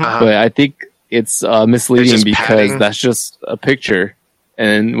 But I think it's misleading because that's just a picture.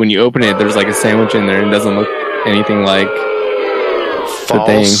 And when you open it, there's like a sandwich in there and it doesn't look anything like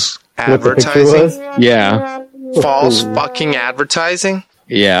False What the picture advertising? was? Yeah. False fucking advertising?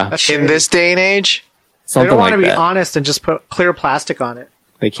 Yeah. That's In shitty. this day and age? They Something don't want like to be that. honest and just put clear plastic on it.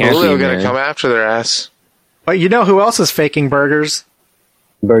 They can't Julio be, gonna man. come after their ass. But you know who else is faking burgers?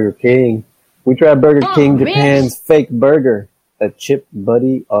 Burger King. We tried Burger King, bitch. Japan's fake burger. A chip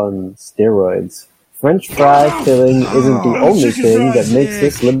buddy on steroids. French fry filling isn't the only thing that makes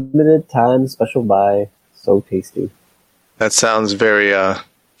this limited time special buy so tasty. That sounds very So what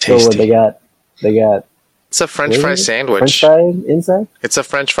tasty. they got? It's a French what is fry it? sandwich. French fry inside? It's a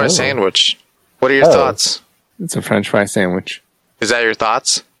French fry Oh. sandwich. What are your Oh. thoughts? It's a French fry sandwich. Is that your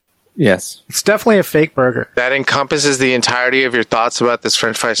thoughts? Yes. It's definitely a fake burger. That encompasses the entirety of your thoughts about this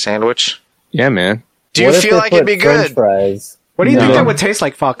French fry sandwich? Yeah, man. Do you What if feel they like it'd put be French good? fries? What do you think No. that would taste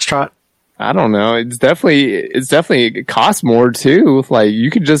like, Foxtrot? I don't know. It's definitely it costs more too. Like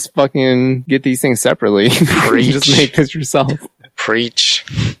you could just fucking get these things separately. Preach. Just make this yourself. Preach.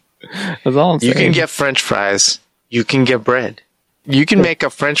 That's all I'm saying. You can get French fries. You can get bread. You can make a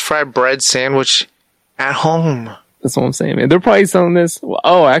French fry bread sandwich at home. That's what I'm saying, man. They're probably selling this.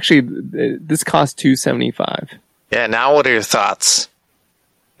 Oh, actually, this costs $2.75. Yeah, now what are your thoughts?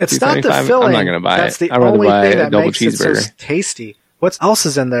 It's not the $2.75? filling. I'm not gonna buy That's it. the I'd rather only buy thing a that double makes it so cheeseburger. tasty. What else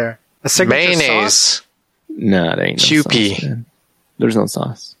is in there? A signature sauce? Mayonnaise No, there ain't no Kewpie. sauce, man. There's no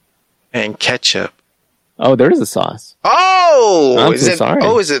sauce. and ketchup. Oh, there is a sauce. Oh! I'm is so it, sorry.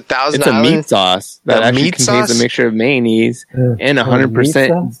 Oh, is it Thousand It's a Island? meat sauce that A actually meat contains sauce? a mixture of mayonnaise and meat 100%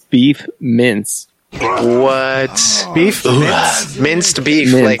 sauce? beef mince. What? Beef? Mince? Minced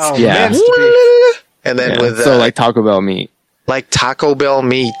beef. Mince, Like, Oh, yeah. minced beef. and then Yeah. with So like Taco Bell meat. like Taco Bell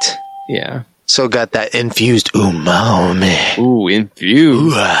meat. Yeah. So got that infused umami. Ooh,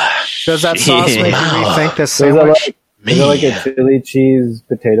 infused. Does that sauce make you rethink this So is that sandwich? like a chili cheese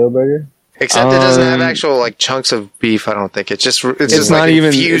potato burger? Except it doesn't have Um, actual like chunks of beef. I don't think it's just It's just not like even.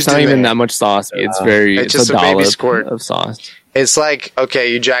 infused It's not in even there. that much sauce. It's very. It's It's, just a a baby dollop squirt. of sauce. It's like,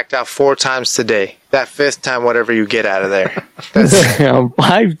 okay, you jacked out 4 times today. That 5th time, whatever you get out of there. That's, Yeah,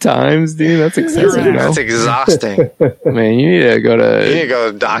 5 times, dude. That's excessive, bro. that's exhausting. Man, you need to go You need to to go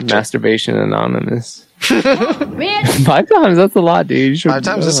to the doctor. Masturbation Anonymous. Bitch. 5 times. That's a lot, dude. You should, 5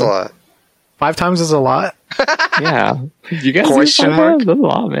 times is a lot. 5 times is a lot. Yeah. You guys do Question 5 mark? times? That's a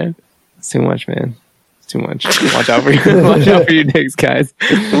lot, man. It's too much, man. It's too much. Watch out for your dicks, guys.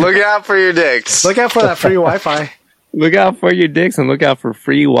 Look out for your dicks. Look out for that free Wi-Fi. Look out for your dicks and look out for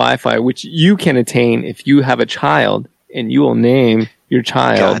free Wi-Fi, which you can attain if you have a child, and you will name your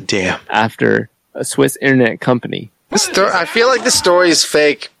child God damn. after a Swiss internet company. I feel like the story is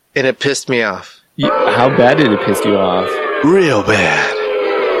fake, and it pissed me off. How bad did it piss you off? Real bad.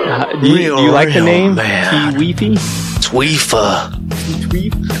 Do you like the Real name? bad. T-Weefy? Tweefa.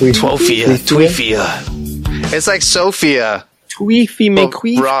 Twofia. It's like Sophia. Tweefy But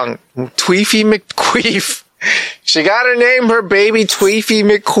McQueef? wrong. Tweefy McQueef. She got her name, her baby Tweefy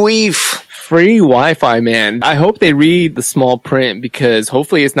McQueef. Free Wi-Fi, man. I hope they read the small print because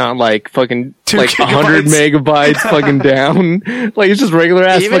hopefully it's not like fucking 2 like 100 megabytes fucking down. Like it's just regular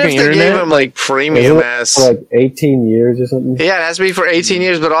ass Even if fucking they internet. gave him like premium ass. For like 18 years or something? Yeah, it has to be for 18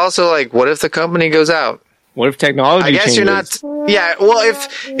 years, but also like, what if the company goes out? What if technology I guess changes? you're not. Yeah, well,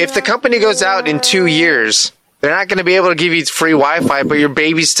 if the company goes out in 2 years, they're not going to be able to give you free Wi-Fi, but your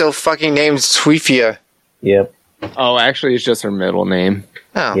baby's still fucking named Tweefia. Yep. Oh, actually, it's just her middle name.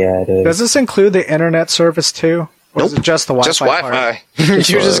 Oh, Yeah, it is. Does this include the internet service too? Or is it just the Wi-Fi? just part? Wi-Fi. you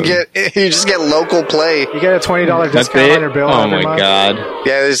just get local play. You get a $20 That's discount it? on your bill Oh every my month. god.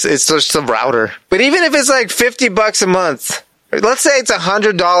 Yeah, it's just a router. But even if it's like $50 a month, let's say it's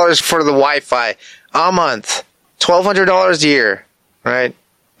 $100 for the Wi-Fi a month, $1,200 a year, right?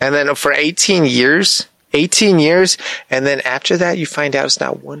 And then for 18 years, and then after that you find out it's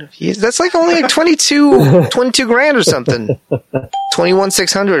not one of his. That's like only like 22 grand or something.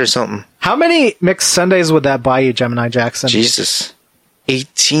 21,600 or something. How many mixed Sundays would that buy you, Gemini Jackson? Jesus.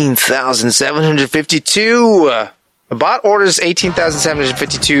 18,752. The bot orders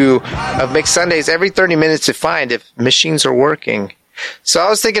 18,752 of mixed Sundays every 30 minutes to find if machines are working. So I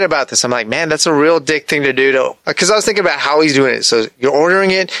was thinking about this. I'm like, man, that's a real dick thing to do. Because I was thinking about how he's doing it. So you're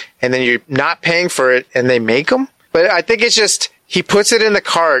ordering it, and then you're not paying for it, and they make them. But I think it's just, he puts it in the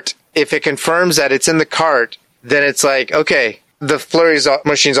cart. If it confirms that it's in the cart, then it's like, okay, the flurry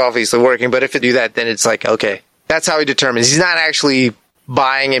machine's obviously working. But if it do that, then it's like, okay. That's how he determines. He's not actually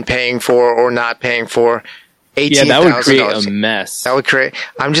buying and paying for or not paying for $18,000. Yeah, that would create a mess.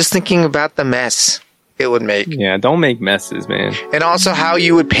 I'm just thinking about the mess it would make. Yeah, don't make messes, man. And also how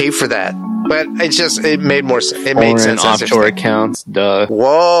you would pay for that. But it made more sense. It made Foreign sense. as offshore if- accounts, duh.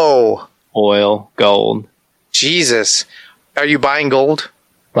 Whoa. Oil, gold. Jesus. Are you buying gold?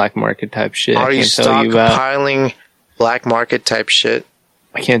 Black market type shit. Are you stockpiling black market type shit?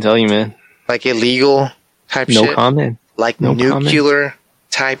 I can't tell you, man. Like illegal type shit? No comment. Like nuclear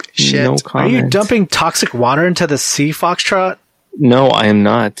type shit? No comment. Are you dumping toxic water into the sea, Foxtrot? No, I am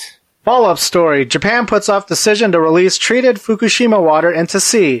not. Follow-up story. Japan puts off decision to release treated Fukushima water into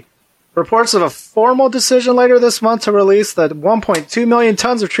sea. Reports of a formal decision later this month to release the 1.2 million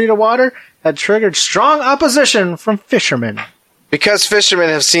tons of treated water had triggered strong opposition from fishermen. Because fishermen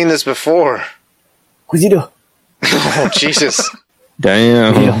have seen this before. Quizito. Oh, Jesus.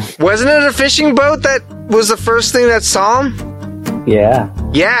 Damn. Wasn't it a fishing boat that was the first thing that saw him? Yeah.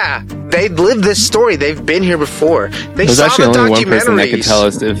 Yeah. They lived this story. They've been here before. They There's saw actually the only one person that could documentaries. tell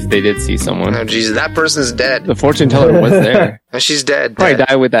us if they did see someone. Oh, Jesus. That person's dead. The fortune teller was there. And she's dead. Probably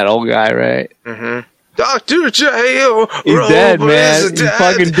died with that old guy, right? Mm-hmm. Dr. J. He's dead, man. He's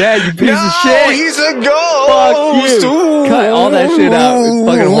fucking dead, you piece of shit. He's a ghost. Fuck you. Ooh. Cut all that shit out. It's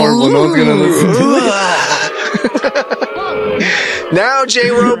fucking horrible. No one's gonna listen to it. Now Jay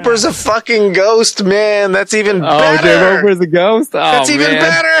Roper's a fucking ghost, man. That's even better. Oh, Jay Roper's a ghost? Oh, That's even man.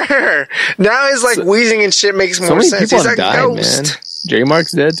 better. Now his like wheezing and shit makes So more many sense. people He's have a died, ghost. man. J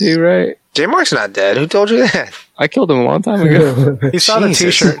Mark's dead too, right? J Mark's not dead. Who told you that? I killed him a long time ago. He saw the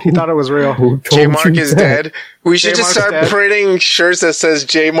Jesus. t-shirt. He thought it was real. J Mark is dead. We should just J-Mark's start dead. printing shirts that says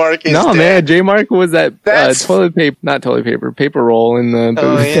J Mark is No, dead. man. J Mark was that That's- toilet paper, not toilet paper, paper roll in the booth.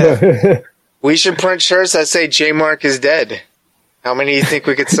 Oh yeah. We should print shirts that say J Mark is dead. How many do you think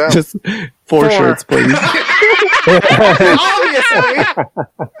we could sell? Just four shirts, please. Obviously.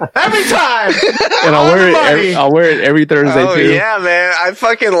 Every time. And I'll wear it every Thursday Oh too. yeah, man. I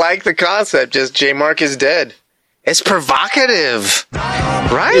fucking like the concept. Just J Mark is dead. It's provocative.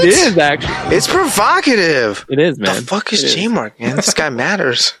 Right? It is actually. It's provocative. It is, man. The fuck is It J Mark, man? This guy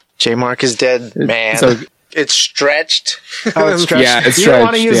matters. J Mark is dead, man. So It's stretched. Oh, it's stretched. Yeah, it's You don't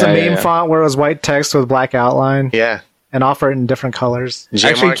want to stretched. use a Yeah, meme yeah. font where it was white text with black outline Yeah. and offer it in different colors. J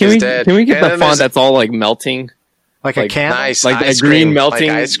actually, Mark can is we dead. can we get And the then font there's that's all like melting, Like a can. nice like ice that green cream, melting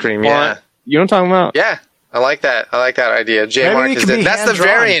like ice cream? font? Yeah. You know what I'm talking about? Yeah. I like that. I like that idea. J Maybe Mark it is can be dead. That's the hand-drawn.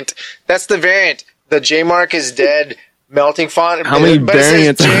 variant. That's the variant. The J Mark is dead melting font. How many but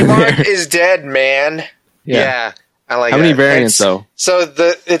variants it says J are Mark there? is dead, man. Yeah. I like How that. many variants though? So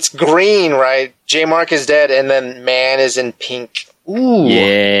it's green, right? J Mark is dead, and then man is in pink. Ooh.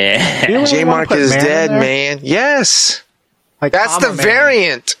 Yeah. You really J wanna Mark put is man in dead, there? man. Yes. Like That's the comma man.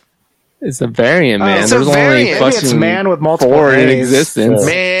 variant. It's a variant, man. it's a There's only variant. Maybe it's fucking man with multiple four in A's. existence.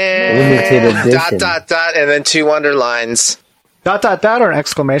 Limited Man. edition. Dot, and then two underlines. ... Or an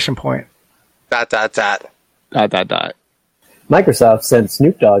exclamation point. Dot. Microsoft sent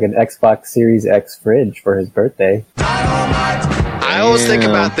Snoop Dogg an Xbox Series X fridge for his birthday. I always think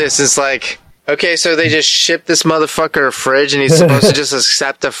Damn. about this. It's like, okay, so they just ship this motherfucker a fridge, and he's supposed to just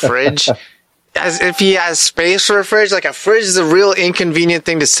accept a fridge. As if he has space for a fridge. Like, a fridge is a real inconvenient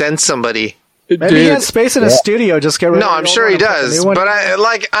thing to send somebody. Maybe he had space in his studio. Just get rid No, of the I'm old sure one he and put the does. new one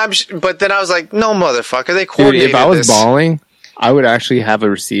But in. but then I was like, no, motherfucker. They Dude, coordinated if I was this. balling, I would actually have a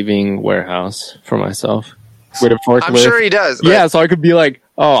receiving warehouse for myself with a forklift. I'm sure he does. Yeah, so I could be like,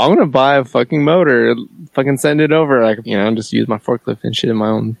 oh, I'm gonna buy a fucking motor, fucking send it over. Like, just use my forklift and shit in my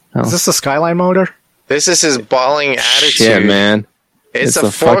own house. Is this the Skyline motor? This is his balling attitude. Shit, man. It's a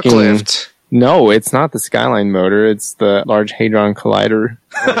the fucking- forklift. No, it's not the Skyline motor. It's the Large Hadron Collider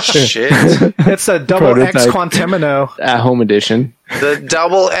Oh, shit. It's a double X Prototype. Quantimino. at home edition. The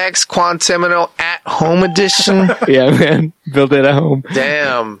Double X Quantimino at home edition. Yeah, man. Built it at home.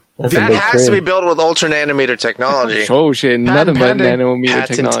 Damn. That's a That big has to be fridge. built with ultra nanometer technology. Oh shit, nothing but pending. nanometer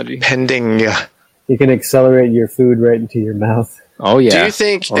Patent technology. pending. You can accelerate your food right into your mouth. Oh yeah. Do you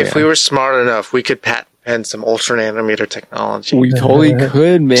think if we were smart enough, we could patent pen some ultra nanometer technology? We totally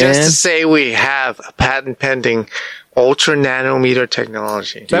could, man. Just to say we have a patent pending ultra nanometer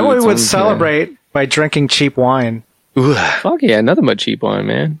technology. Then we would sounds good. celebrate by drinking cheap wine. Ooh. Fuck yeah, nothing but cheap wine,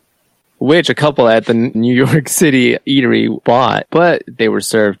 man. Which a couple at the New York City eatery bought, but they were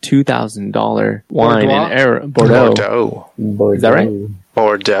served $2,000 wine Bordeaux? in Bordeaux. Bordeaux. Is that right?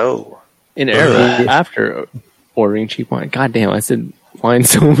 Bordeaux. In error after ordering cheap wine. God damn, I said wine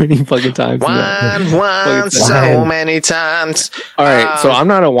so many fucking times. Wine so many times. All right, so I'm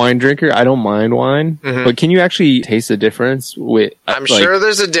not a wine drinker. I don't mind wine, but can you actually taste the difference with? I'm like, sure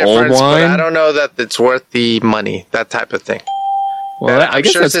there's a difference, but wine? I don't know that it's worth the money, that type of thing. Well, I I'm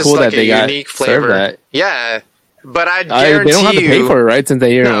guess sure that's it's cool like that they a got unique served flavor. that. Yeah, but I guarantee They don't have to pay for it, right? Since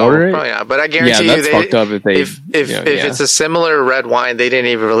they didn't order it. Oh yeah, but I guarantee Yeah, you, that's fucked up if they. if it's a similar red wine, they didn't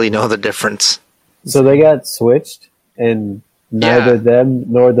even really know the difference. So they got switched, and neither them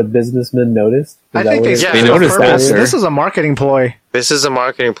nor the businessmen noticed? I think they noticed that. This is a marketing ploy. This is a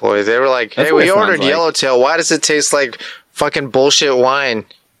marketing ploy. They were like, That's hey, what we it ordered sounds like. Yellowtail. Why does it taste like fucking bullshit wine?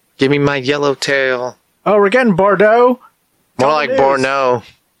 Give me my Yellowtail. Oh, we're getting Bordeaux. More like Bordeaux.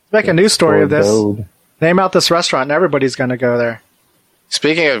 Make a news story of this. Bordeaux. Name out this restaurant and everybody's going to go there.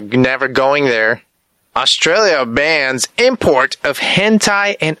 Speaking of never going there, Australia bans import of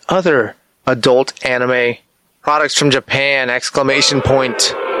hentai and other adult anime products from Japan! !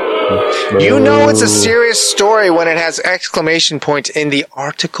 You know it's a serious story when it has ! In the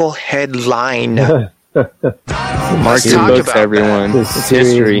article headline. Market talk books, about everyone. This It's serious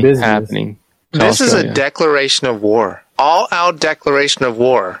history business. happening. to This is a Australia. declaration of war. All-out declaration of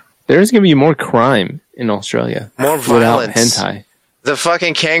war. There's going to be more crime in Australia. More without violence. hentai. The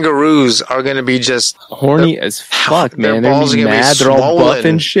fucking kangaroos are going to be just Horny as fuck, their man. They're balls gonna are be gonna be mad. They're all buff swollen.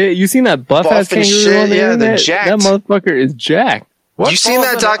 and shit. You seen that buff ass Buff and kangaroo shit, on the yeah, they're internet? jacked. That motherfucker is jacked. You seen falls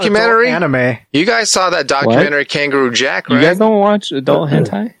that under documentary? adult Anime. You guys saw that documentary Kangaroo Jack, right? You guys don't watch adult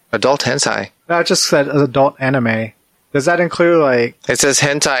hentai? Adult hentai. No, it just said adult anime. Does that include like? It says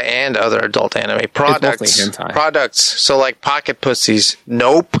hentai and other adult anime products. mostly hentai. Products. So like pocket pussies.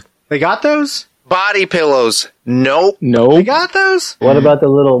 Nope. They got those? Body pillows. Nope. They Nope. got those? What about the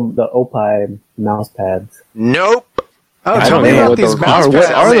Opie mouse pads? Nope. Oh, I tell don't me know about what these those mouse are. What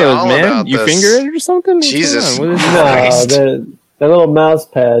pads. are Tell me those, all man? about You this. finger it or something? What's Jesus going on? What is No, Christ. the little mouse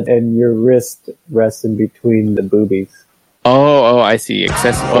pad and your wrist rests in between the boobies. Oh, I see.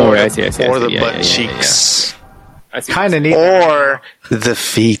 Oh, I see. Or the Yeah, butt yeah, yeah, cheeks. I see. Kind of neat. Or the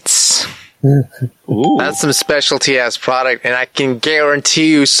feet. Ooh. That's some specialty ass product, and I can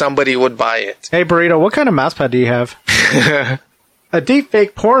guarantee you somebody would buy it. Hey, Burrito, what kind of mouse pad do you have? A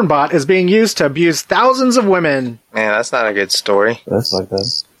deepfake porn bot is being used to abuse thousands of women. Man, that's not a good story. That's like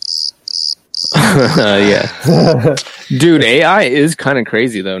that. Yeah. Dude, AI is kind of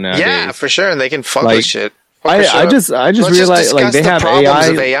crazy though nowadays. Yeah, for sure, and they can fuck Like, with shit. Fuck I with shit just up. Let's realized like discuss they the have problems AI,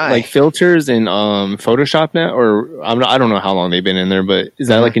 of AI. like filters in Photoshop now, or I don't know how long they've been in there, but is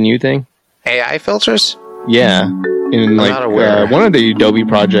that like a new thing? AI filters? Yeah, in like not aware. one of the Adobe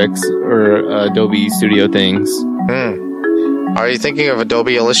projects or Adobe Studio things. Are you thinking of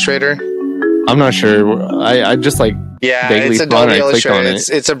Adobe Illustrator? I'm not sure. I just like Yeah, vaguely it's saw it Adobe and I clicked on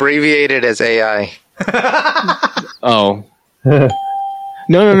Illustrator. it. It's abbreviated as AI. Oh.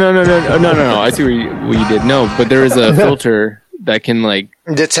 No. I see what you did. No, but there is a filter that can like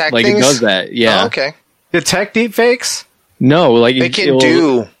Detect it things? does that. Yeah. Oh, okay. Detect deepfakes? No, like It can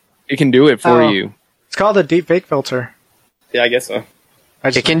do. It can do it for Oh. you. It's called a deepfake filter. Yeah, I guess so.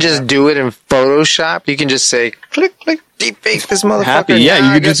 It can just do it in Photoshop. You can just say, click, deepfake this motherfucker. Happy, yeah,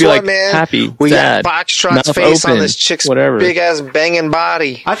 you could guess just be what, like, man? happy, We sad, got Foxtrot's mouth face on open, this chick's whatever. big ass banging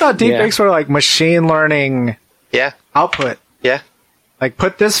body. I thought deepfakes were like machine learning Yeah, output. yeah, Like,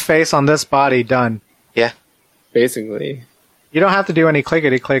 put this face on this body, done. yeah. Basically. You don't have to do any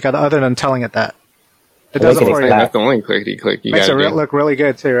clickety-click other than telling it that. It does it Clickety for you. clack. That's the only clickety click you Makes it gotta do. look really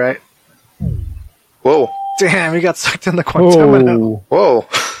good, too, right? Whoa, Damn, we got sucked in the quantum. Oh, whoa.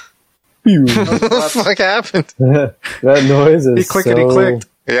 phew. What the fuck happened? That noise is He clickety-clicked.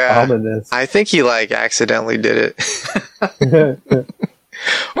 so Yeah. ominous. I think he like accidentally did it.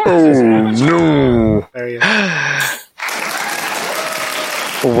 Oh no. There you go.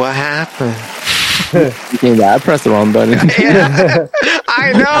 What happened? Yeah, I pressed the wrong button. Yeah,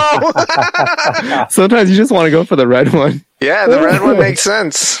 I know. Sometimes you just want to go for the red one. Yeah, the red one makes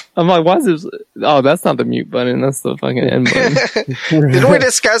sense. I'm like, why is this? Oh, that's not the mute button. That's the fucking end button. Didn't we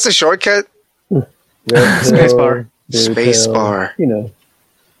discuss a shortcut? Spacebar. Spacebar. You know.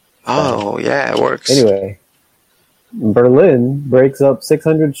 Oh, yeah, it works. Anyway, Berlin breaks up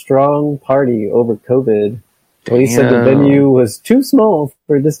 600 strong party over COVID. Police said the Damn. venue was too small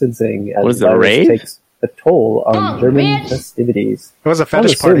for distancing as Was it the a virus rave? takes a toll on Oh, German bitch. festivities. It was a I'm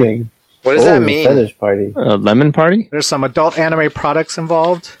fetish party. assuming. What does that Oh, mean? Fetish party. A lemon party? There's some adult anime products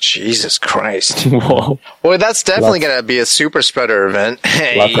involved. Jesus Christ. Whoa. Well, that's definitely Lots- going to be a super spreader event.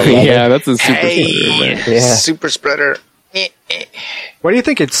 Hey. Lots of leather. Yeah, that's a super Hey. spreader event. Yeah. Super spreader. What do you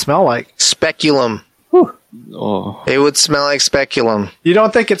think it'd smell like? Speculum. Oh. It would smell like speculum. You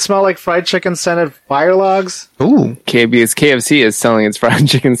don't think it'd smell like fried chicken scented fire logs? Ooh. KFC is selling its fried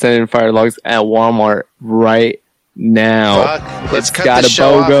chicken scented fire logs at Walmart right now. Fuck. Let's It's cut got the a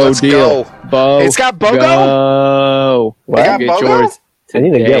show off. BOGO Let's deal. go. It's got BOGO? What? It got Get BOGO? yours I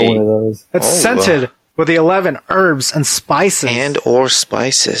need to get today. one of those. It's Oh, scented with the 11 herbs and spices. And or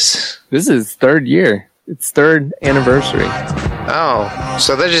spices. This is third year. It's third anniversary. Oh,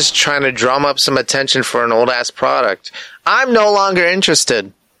 so they're just trying to drum up some attention for an old ass product. I'm no longer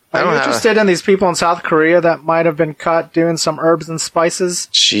interested. Are you interested in these people in South Korea that might have been caught doing some herbs and spices?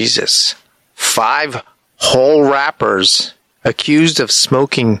 Jesus. 5 whole rappers accused of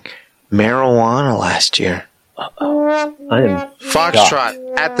smoking marijuana last year. I am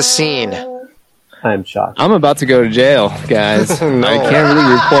Foxtrot at the scene. I'm shocked. I'm about to go to jail, guys. No. I can't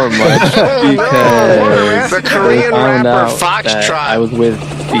really report much because The Korean I found rapper out that Foxtrot. I was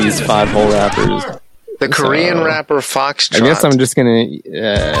with these 5 whole rappers. The Korean rapper Foxtrot. I guess I'm just gonna.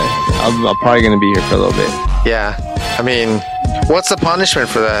 I'm probably gonna be here for a little bit. Yeah. I mean, what's the punishment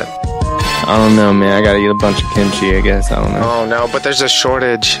for that? I don't know, man. I gotta eat a bunch of kimchi. I guess I don't know. Oh no, but there's a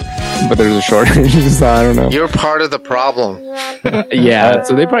shortage. But there's a shortage, so I don't know. You're part of the problem. Yeah,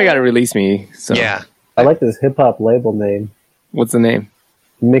 so they probably gotta release me. So Yeah. I like this hip hop label name. what's the name?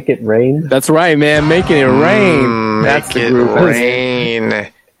 Make It Rain. That's right, man. Making it rain. That's Make the it group.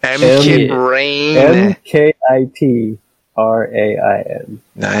 rain. M-Kid Rain. MKITRAIN.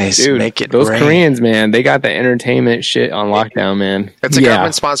 Nice. Dude, Make it those rain. Koreans, man, they got the entertainment shit on lockdown, man. It's a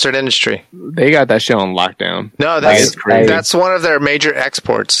government-sponsored industry. They got that shit on lockdown. No, It's crazy. that's one of their major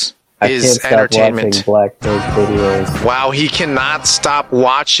exports. I can't Is stop entertainment. watching Blackpink videos. Wow, he cannot stop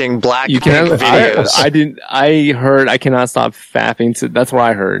watching You Blackpink can videos. I heard I cannot stop fapping to. That's what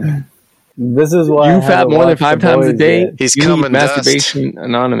I heard. This is why You I fap haven't more than watched 5 The times a Boys day. yet. He's You coming need dust. masturbation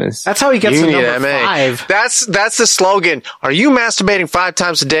anonymous. That's how he gets You to need number MA. 5. That's the slogan. Are you masturbating 5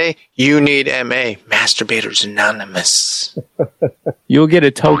 times a day? You need MA. Masturbators Anonymous. You'll get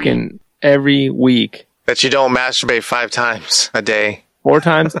a token every week. That you don't masturbate 5 times a day. 4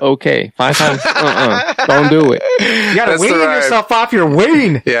 times, okay. 5 times, don't do it. You gotta That's wean the right- yourself off your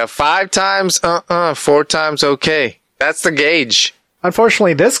wean. Yeah, 5 times, 4 times, okay. That's the gauge.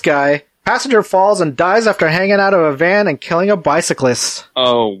 Unfortunately, this guy, passenger falls and dies after hanging out of a van and killing a bicyclist.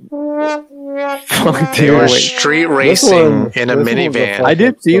 Oh, fuck, They dude. were Wait. street This racing one- in a this one's a minivan. fuck- I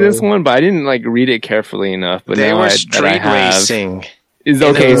did see this one, but I didn't like read it carefully enough. But They now were that I street have, racing is in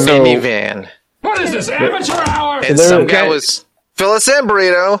okay. a So minivan. What is this, amateur hour? And there- some guy was, fill us in,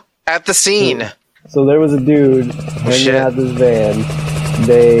 Burrito, at the scene. So there was a dude shit. hanging out this van.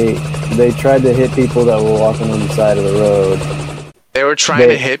 They tried to hit people that were walking on the side of the road. They were trying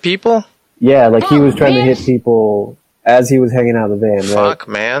to hit people? Yeah, like he was trying to hit people as he was hanging out of the van, right? Fuck,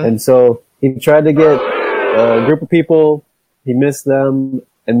 man. And so he tried to get a group of people. He missed them,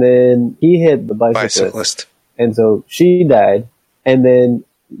 and then he hit the bicyclist. And so she died. And then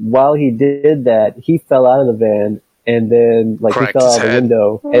while he did that, he fell out of the van, and then like Cracked he fell his out the head.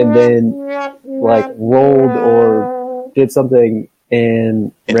 window, and then like rolled or did something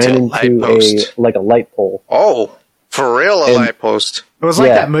and Into ran a light into post. a light pole. Oh, for real, a And- light post. It was like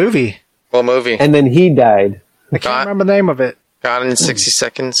Yeah. that movie. What movie? And then he died. I can't Got- remember the name of it. Got in 60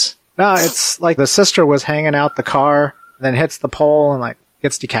 seconds. No, it's like the sister was hanging out the car, then hits the pole and like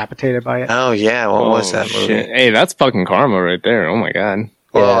gets decapitated by it. Oh, yeah. What was that movie? shit. Hey, that's fucking karma right there. Oh my god.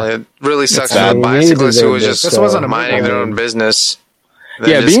 Well, it really sucks for sad. the He bicyclist who was deserved just it, so- wasn't a minding their own movie. business. Then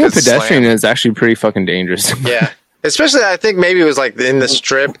Yeah, just being a gets pedestrian slammed. is actually pretty fucking dangerous. Yeah. Especially, I think maybe it was like in the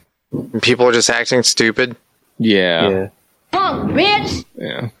strip. And people were just acting stupid. yeah. Yeah. Funk, bitch!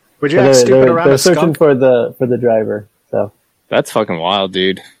 Yeah. Would you So act stupid they're around a searching skunk? for the driver. So That's fucking wild,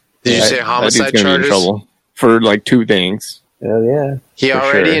 dude. Did you That- say that homicide dude's gonna be in charges? trouble for like 2 things. hell yeah. He For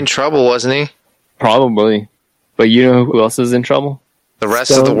already sure. in trouble, wasn't he? Probably. But you know who else is in trouble? The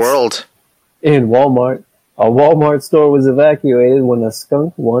rest of the Skunks. world. In Walmart, a Walmart store was evacuated when a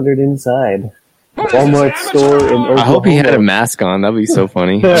skunk wandered inside. Walmart store in Oklahoma. I hope he had a mask on. That'd be so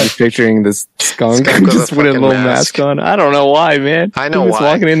funny. I'm just picturing this skunk, Skunk with just a with a fucking little mask. mask on. I don't know why, man. I know he was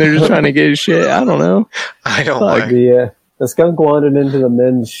why. walking in there just trying to get his shit. I don't know. I don't Fuck. like. The skunk wandered into the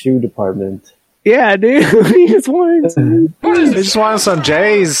men's shoe department. Yeah, dude. He just wanted They just wanted some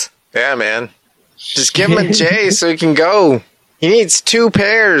J's. Yeah, man. Just give him a J so he can go. He needs 2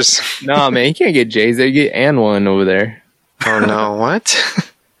 pairs. Nah, man, you can't get J's. They get and one over there. Oh, no. What?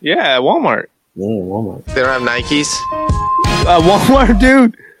 Yeah, at Walmart. Yeah, Walmart. They don't have Nikes? Walmart,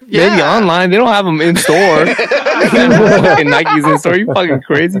 dude. Yeah. Maybe online. They don't have them in store. Fucking Nikes in store. You fucking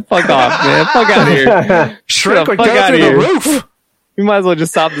crazy. Fuck off, man. Fuck out of here. Shrink would fuck go outta through the here. roof. We might as well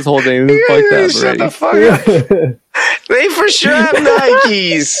just stop this whole thing. This is fucked up Shut already. the fuck up. They for sure have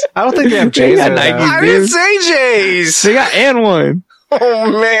Nikes. I don't think they have They J's. got in there. Nikes. I didn't say J's. They got and one.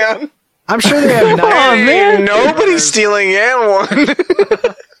 Oh, man. I'm sure they have Come on, Nikes. man. Nobody's stealing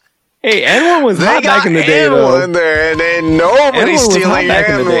N1. Hey, N1 was They hot got back in the day, N1 though. there, and then nobody's N1 was stealing hot back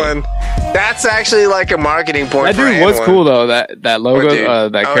in the day. N1. That's actually like a marketing point That for dude was N1. cool, though. That logo, What dude?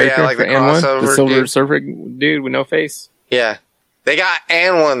 that Oh, character yeah, like for the N1. The crossover Silver dude. Surfer dude with no face. Yeah. They got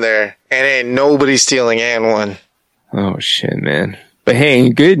N1 there, and ain't nobody stealing N1. Oh, shit, man. But hey,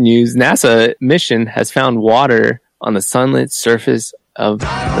 good news, NASA mission has found water on the sunlit surface of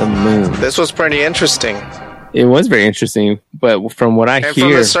the moon. This was pretty interesting. It was very interesting, but from what I hear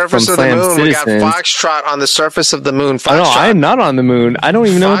from the surface of the Slam moon, Citizens, we got Foxtrot on the surface of the moon. Oh, no, I am not on the moon. I don't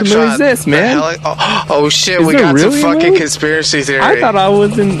even know if the moon exists, man. Oh shit, Is we there got really some fucking moon? conspiracy theory. I thought I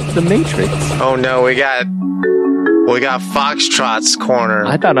was in the Matrix. Oh no, we got Foxtrot's corner.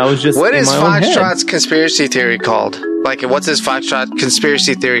 I thought I was just What in is my own head. Foxtrot's conspiracy theory called? Like, what's his Foxtrot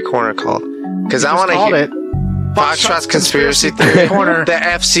conspiracy theory corner called? Because I want to hear it. Foxtrot's conspiracy theory corner. The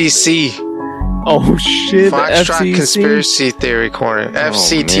FCC. Oh shit! Foxtrot FCC? conspiracy theory corner.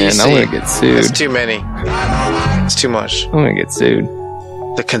 FCTC. Man, I'm gonna get sued. That's too many. It's too much. I'm gonna get sued.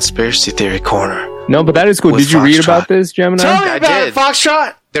 The conspiracy theory corner. No, but that is cool. With Did you read Foxtrot. about this, Gemini? Tell me I about did. it,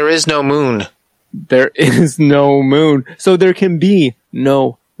 Foxtrot. There is no moon. There is no moon, so there can be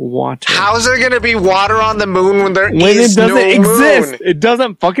no water. How is there going to be water on the moon when there When is it doesn't no exist, moon? it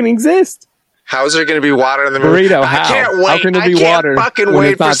doesn't fucking exist. How is there going to be water on the moon? Burrito, I how? can't How wait. can there be I can't water fucking when wait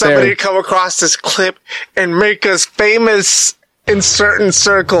it's for not somebody there? to come across this clip and make us famous in certain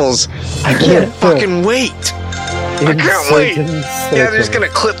circles. I can't fucking wait. I can't wait. Yeah, they're just going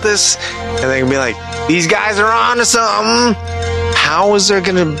to clip this and they're going to be like, these guys are on to something. How is there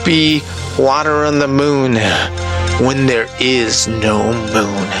going to be water on the moon when there is no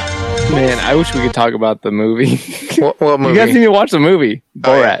moon? Man, I wish we could talk about the movie. What movie? You guys need to watch the movie,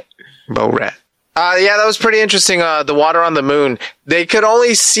 Borat. Borat. Yeah, that was pretty interesting. The water on the moon. They could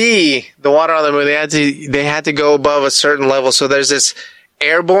only see the water on the moon. They had to go above a certain level. So there's this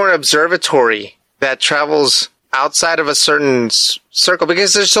airborne observatory that travels outside of a certain circle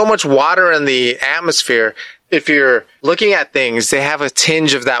because there's so much water in the atmosphere. If you're looking at things, they have a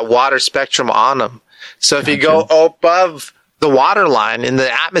tinge of that water spectrum on them. So if you go above the water line in the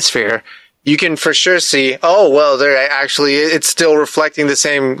atmosphere, you can for sure see, oh, well, it's still reflecting the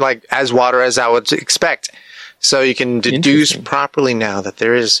same, like, as water as I would expect. So you can deduce properly now that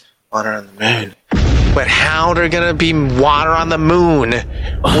there is water on the moon. But how there going to be water on the moon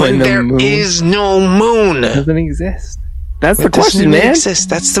when there is no moon? It doesn't exist. That's the It doesn't question, even man. exist.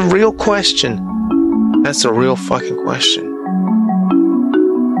 That's the real question. That's the real fucking question.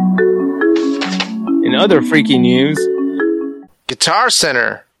 In other freaky news, Guitar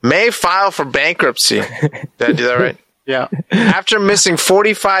Center may file for bankruptcy. Did I do that right? Yeah. After missing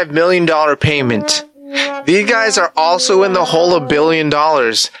 $45 million payment. These guys are also in the hole $1 billion.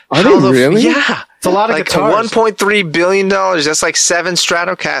 Are they really? Yeah. It's a lot of like guitars. $1.3 billion. That's like 7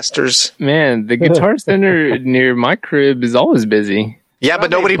 Stratocasters. man, the Guitar Center near my crib is always busy. Yeah,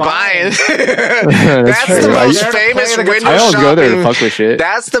 but nobody buying. That's That's true. the most They're there to famous play the window I always shopping. go there to fuck with shit.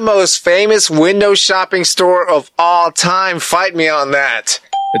 That's the most famous window shopping store of all time. Fight me on that.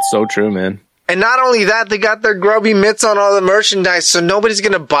 It's so true, man. And not only that, they got their grubby mitts on all the merchandise, so nobody's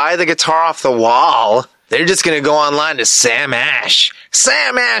going to buy the guitar off the wall. They're just going to go online to Sam Ash.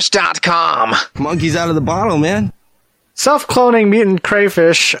 SamAsh.com. Monkey's out of the bottle, man. Self-cloning mutant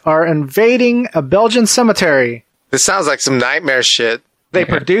crayfish are invading a Belgian cemetery. This sounds like some nightmare shit. They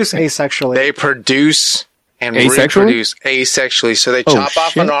produce asexually. They produce and Asexually? reproduce asexually. So they Oh, chop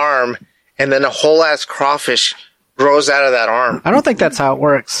off shit. an arm, and then a whole-ass crawfish grows out of that arm. I don't think that's how it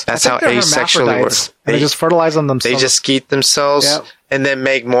works. That's I think how they're asexually hermaphrodites, works. and They just fertilize on They themselves. just skeet themselves Yep. and then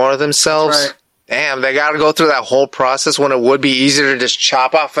make more of themselves. That's right. Damn, they got to go through that whole process when it would be easier to just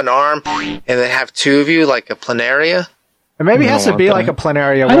chop off an arm and then have 2 of you like a planaria. And maybe it I has don't to be want like a that.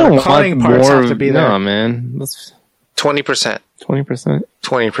 planaria I where don't the cloning want parts more. have to be there. No, man. That's 20%. 20%.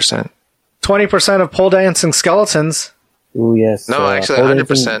 20%. 20% of pole dancing skeletons. Ooh, yes. No, actually, pole 100%.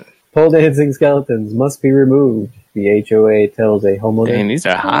 dancing- Pole dancing skeletons must be removed. The HOA tells a homeowner. Dang, these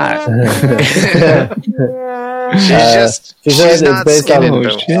are hot. She's says not it's based on, skinning Oh,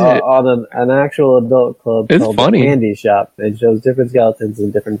 them. shit. on an actual adult club It's called funny. the Candy Shop. It shows different skeletons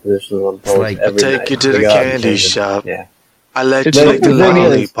in different positions on poles like, every take night. you to They the go out and candy change them. shop. Yeah. I let It's you like lick the the thing is-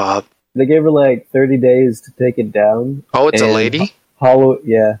 lollipop. They gave her like 30 days to take it down. Oh, it's a and lady?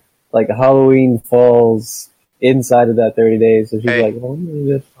 Like Halloween falls inside of that 30 days. So she's Hey, like, well,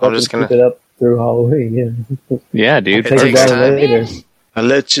 I'm I'm just keep gonna- it up through Halloween. Yeah. Yeah, dude. It Take it takes down time. later. I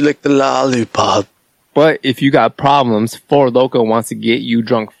let you lick the lollipop. But if you got problems, Four Loko wants to get you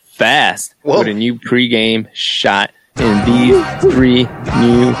drunk fast Whoa. with a new pregame shot in these 3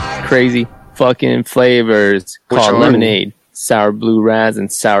 new crazy fucking flavors Which called are? lemonade, sour blue raz,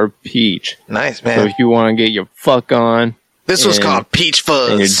 and sour peach. Nice, So man. if you want to get your fuck on This was and- called Peach and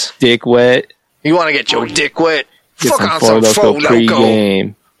your Fuzz. dick wet, You want to get your dick wet? get Fuck some on Four some Loko Faux Loco.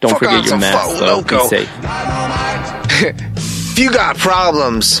 pregame. Don't Fuck forget on your some mask, Faux though. Be Loco. safe. If you got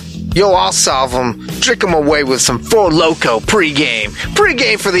problems Yo, I'll solve them. Trick them away with some Four Loko pregame.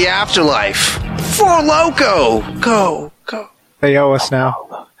 Pregame for the afterlife. Four Loko. Go. They owe us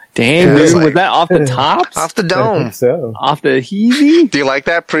now. Damn, dude, was that off the tops? Off the dome. So Off the heavy? Do you like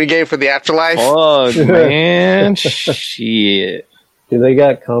that pregame for the afterlife? Oh, man. Shit. they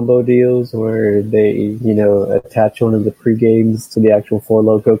got combo deals where they, attach one of the pre-games to the actual Four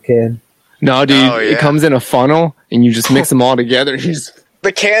Loko can? No, dude, Oh, yeah. it comes in a funnel, and you just mix them all together.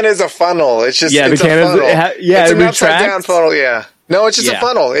 The can is a funnel. It's just Yeah, it's the can a is- funnel. it It's an upside down retracts. funnel. Yeah. No, it's just a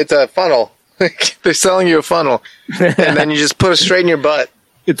funnel. It's a funnel. They're selling you a funnel, and then you just put it straight in your butt.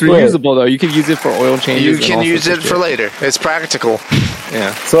 It's reusable, though. You can use it for oil changes. You and can all use sorts it of for shit. later. It's practical.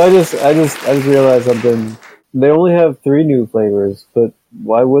 Yeah. So I just realized something. They only have 3 new flavors, but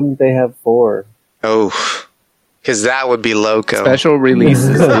why wouldn't they have 4? Oh, because that would be loco. Special releases,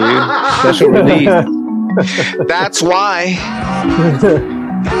 dude. Special release. That's why.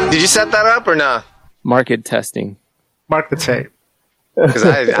 Did you set that up or not? Market testing. Mark the tape. Because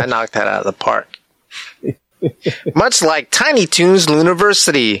I knocked that out of the park. Much like Tiny Toons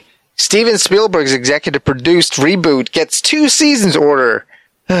Luniversity, Steven Spielberg's executive produced reboot gets 2 seasons order.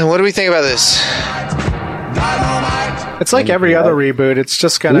 What do we think about this? It's like every other reboot. It's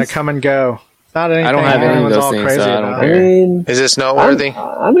just gonna come and go. It's not anything I don't have any of anyone's those all things, crazy so I don't about. I care. mean, Is this noteworthy?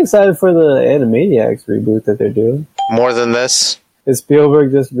 I'm excited for the Animaniacs reboot that they're doing. More than this? Is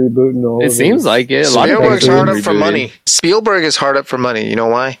Spielberg just rebooting all It of seems like it. A lot of Spielberg's things are hard up for rebooted. money. Spielberg is hard up for money. You know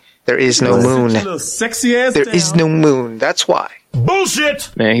why? There is no moon. Little sexy ass. There is no moon. That's why.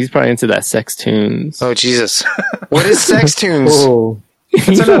 Bullshit. Man, he's probably into that sex tunes. Oh, Jesus. What is Sex Tunes? Oh, It's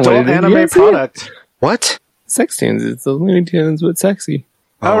You an know what adult it is. anime You guys see it? product. What? Sex tunes. It's the Looney Tunes with sexy.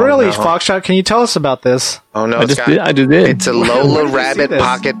 Oh, really, no. Foxtrot? Can you tell us about this? Oh, no. I just did. It's a Lola Where did you Rabbit see this?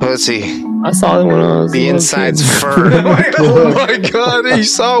 pocket pussy. I saw it when I was a The little inside's kid. fur. Oh, my God. You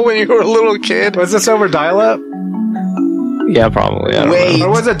saw it when you were a little kid? Was this over dial-up? Yeah, probably. I don't Wait. know. Or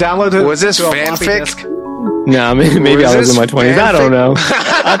was it downloaded Was this to a floppy fanfic? disk? No, maybe Was I was this in my 20s. I don't know.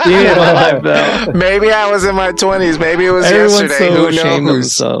 At the end of my life, though. Maybe I was in my 20s. Maybe it was Everyone's yesterday. so Who ashamed of knows?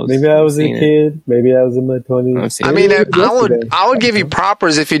 themselves. maybe I was a Seen it. kid. Maybe I was in my 20s. I've seen I it. mean, Maybe I would give you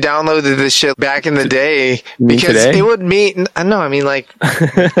proppers if you downloaded this shit back in the day Me because today? it would mean. No, I mean like I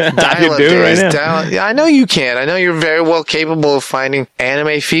can dial-up do it right days. now. Yeah, I know you can. I know you're very well capable of finding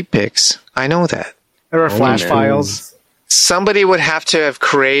anime feet pics. I know that. There were flash man. files. Somebody would have to have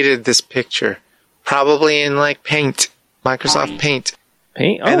created this picture, probably in like Paint, Microsoft Paint,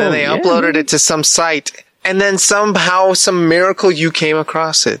 Paint? and then Oh, they yeah. uploaded it to some site, and then somehow, some miracle, you came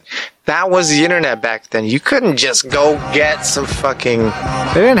across it. That was the internet back then. You couldn't just go get some fucking.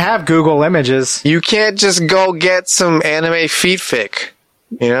 They didn't have Google Images. You can't just go get some anime feet fic.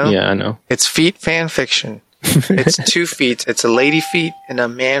 You know? Yeah, I know. It's feet fan fiction. It's 2 feet. It's a lady feet and a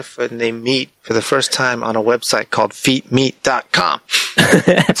man foot, and they meet for the first time on a website called feetmeet.com.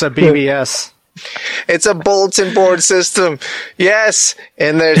 It's a BBS. It's a bulletin board system. Yes.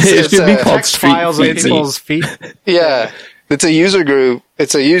 And there's It it's should be a, called Text files of Feet. people's feet. yeah. It's a user group.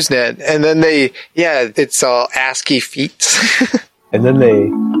 It's a Usenet. And then it's all ASCII feet. And then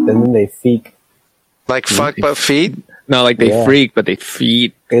they feek. Like fuck but feet? No, like they Yeah. freak, but they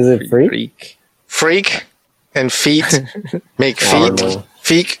feet. Is it freak? Freak and feet make feet. Horrible.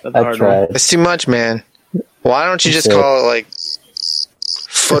 Feek. I tried. It's too much, man. Why don't you just Okay. call it like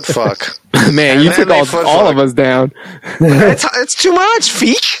foot fuck? Man, And you then took they all foot of fuck. us down. It's too much,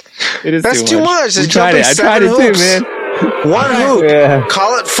 feek. It is That's too much. We It's tried it. jumping I tried 7 it too, hoops. man. One hoop. Yeah.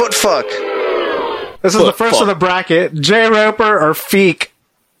 Call it foot fuck. This is the first of the bracket. J. Roper or Feek?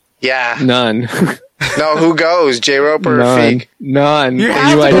 Yeah. None. No, who goes? J. Roper or None. Feek? None. You New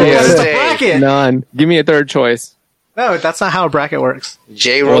have to put ideas. this in Stay. the bracket. None. Give me a third choice. No, that's not how a bracket works.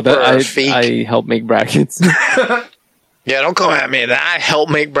 J. Well, Roper or I Feek? help make brackets. Yeah, don't come at me. I help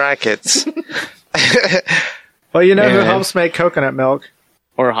make brackets. Well, you know who Man. helps make coconut milk?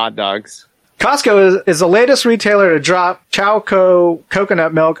 or hot dogs. Costco is the latest retailer to drop Chowco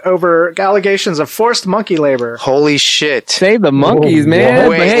coconut milk over allegations of forced monkey labor. Holy shit. Save the monkeys, Whoa, man.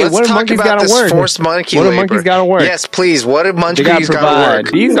 Wait, But hey, let's what do talk monkeys about gotta this work? forced monkey What do labor. monkeys gotta work? Yes, please. What do They monkeys gotta gotta provide.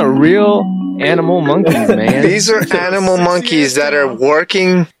 work? These are real animal monkeys, man. These are animal monkeys that are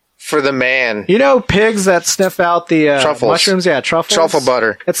working for the man. You know pigs that sniff out the Truffles. mushrooms? Yeah, truffles. Truffle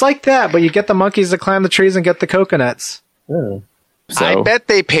butter. It's like that, but you get the monkeys to climb the trees and get the coconuts. Oh. So, I bet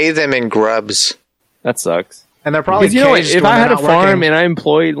they pay them in grubs. that sucks. And they're probably Because you know what? caged If when I they're had a not farm working. and I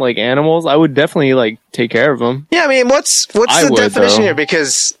employed like animals, I would definitely like take care of them. Yeah, I mean, what's I the would, definition though. here?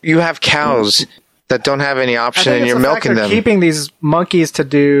 Because you have cows that don't have any I option think and it's you're the fact milking they're them. keeping these monkeys to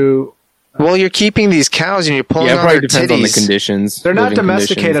do Well, you're keeping these cows and you're pulling Yeah, it on their probably depends on the titties. conditions. They're not living conditions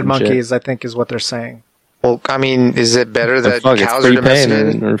domesticated and shit. monkeys, I think is what they're saying. Well, I mean, is it better that Fuck, it's cows are free pay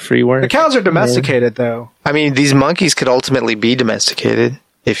domesticated? or free work. The cows are domesticated, though. I mean, these monkeys could ultimately be domesticated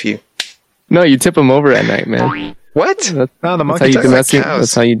if you... No, you tip them over at night, man. What? No, the That's how monkeys. you talking about cows.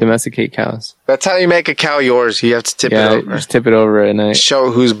 That's how you domesticate cows. That's how you make a cow yours. You have to tip it Yeah, over. just tip it over at night.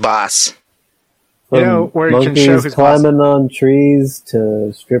 Show who's boss. You know, where you can monkeys show who's climbing on trees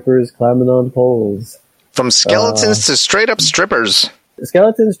to strippers climbing on poles. From skeletons to straight up strippers.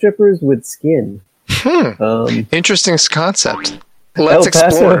 Skeleton strippers with skin. Interesting concept. Let's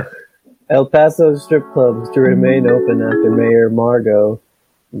explore. El Paso strip clubs to remain open after Mayor Margot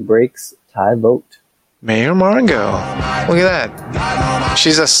breaks tie vote. Mayor Margot. Look at that.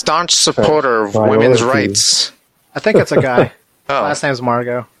 She's a staunch supporter of women's rights. I think it's a guy. Oh. Last name's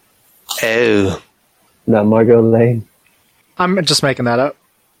Margot. Oh. Not Margot Lane. I'm just making that up.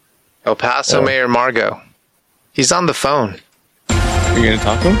 El Paso Mayor Margot. He's on the phone. Are you gonna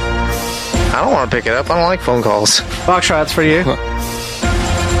talk to him? I don't want to pick it up. I don't like phone calls. Foxtrot's for you.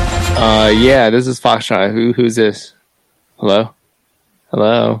 Yeah, this is Foxtrot. Who's this? Hello?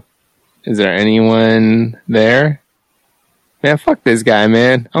 Hello? Is there anyone there? Man, fuck this guy,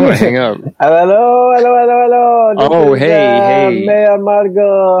 man. I'm gonna hang up. Hello. This Oh, is, hey. Mayor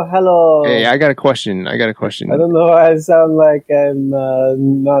Margot, hello. Hey, I got a question. I don't know. I sound like I'm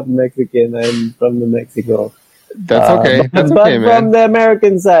not Mexican. I'm from the Mexico. That's okay. But That's okay, from man. the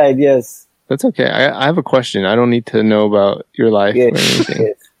American side, yes. That's okay. I have a question. I don't need to know about your life or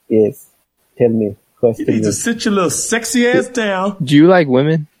anything. Yes. Tell me. Question You need me. to sit your little sexy ass down. Do you like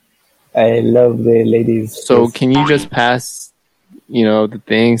women? I love the ladies. So Yes. can you just pass, the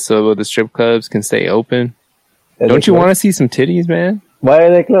thing so the strip clubs can stay open? Are Don't they you want to closed? see some titties, man? Why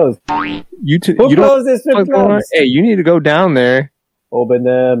are they closed? You Who don't. closed the strip what's going on? clubs? Hey, you need to go down there, Open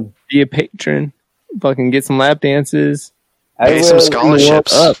them. be a patron, fucking get some lap dances. Pay some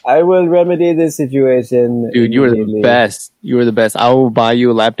scholarships. I will remedy this situation. Dude, you are the immediately. best. You are the best. I will buy you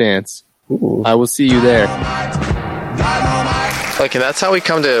a lap dance. Ooh. I will see you there. Like, and that's how we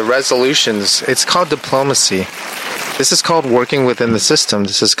come to resolutions. It's called diplomacy. This is called working within the system.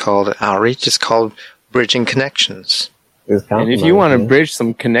 This is called outreach. It's called bridging connections. And if you want to bridge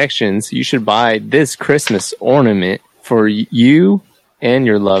some connections, you should buy this Christmas ornament for you and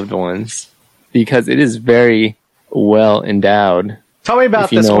your loved ones because it is very well endowed. Tell me about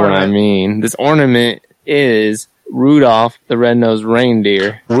If you this know what ornament. I mean. This ornament is Rudolph the Red-Nosed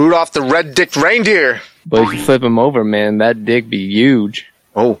Reindeer. Rudolph the red-dicked reindeer. But if you flip him over, man, that dick be huge.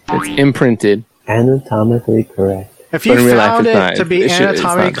 Oh. It's imprinted. Anatomically correct. If you But in real life, found it's it not. to be It's not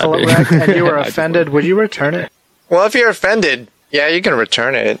anatomically that big. correct and you were offended, would you return it? Well, if you're offended, yeah, you can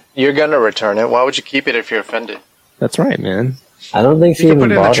return it. You're going to return it. Why would you keep it if you're offended? That's right, man. I don't think she You can even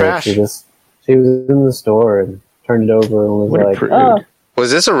put it in the bought it. trash. She was in the store and turned it over and was What a like, prude. "Oh, Was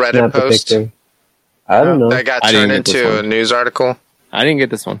this a Reddit snap the post picture." I don't know. that got I didn't turned get this into a one. news article? I didn't get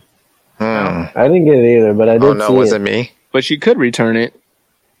this one. Hmm. I didn't get it either, but I did Oh, no, see was it. it me? But she could return it.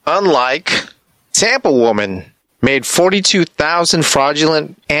 Unlike Tampa woman made 42,000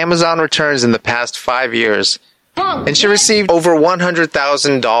 fraudulent Amazon returns in the past 5 years. And she received over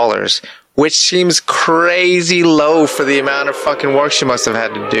 $100,000, which seems crazy low for the amount of fucking work she must have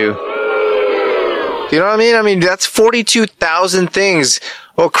had to do. You know what I mean? I mean, that's 42,000 things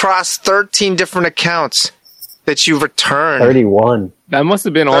across 13 different accounts that you returned. 31. That must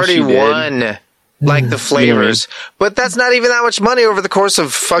have been all she did. 31. Like the flavors. But that's not even that much money over the course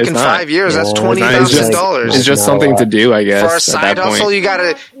of fucking It's not. 5 years. That's No, it's $20,000. It's just Not a something lot. to do, I guess. For a at side that point. hustle, you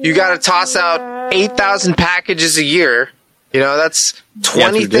gotta toss out 8,000 packages a year. You know, that's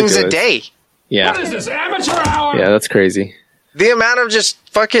 20 things a ridiculous. day. Yeah. What is this, amateur hour? Yeah, that's crazy. The amount of just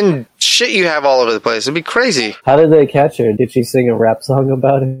fucking shit you have all over the place. It'd be crazy. How did they catch her? Did she sing a rap song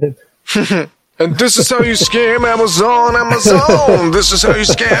about it? And this is how you scam Amazon, Amazon. This is how you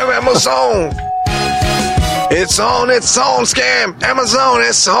scam Amazon. It's on, scam Amazon.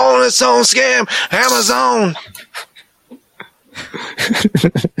 It's on, scam Amazon.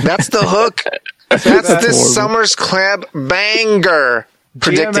 That's the hook. That's this horrible. summer's club banger.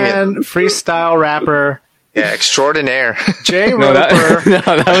 Predicting it. GMN freestyle rapper Yeah, extraordinaire. Jay No, Roper. that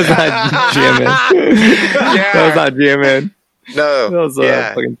was not GMN. That was not GMN. No, That was yeah.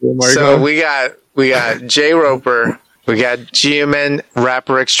 fucking Marco. So we got Jay Roper, we got GMN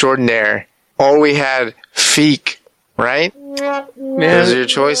rapper extraordinaire, or we had Feek, right? Man, Those are your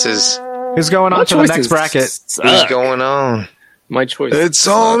choices. Who's going on to the next bracket? What's going on? My choice. It's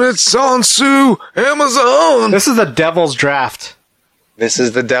on, Sue Amazon. This is the Devil's Draft. This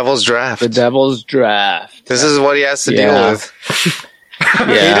is the Devil's Draft. The Devil's Draft. This is what he has to Yeah. deal with. He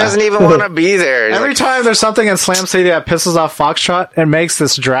doesn't even want to be there. He's Every time there's something in Slam City that pisses off Foxtrot, it makes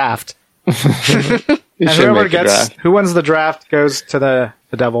this draft. And whoever who wins the draft goes to the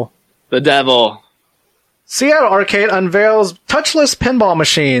devil. The devil. Seattle Arcade unveils touchless pinball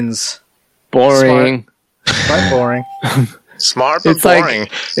machines. Boring. Quite boring. Smart but boring.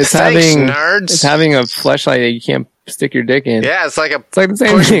 It's nerds. It's having a fleshlight that you can't stick your dick in. Yeah, it's like the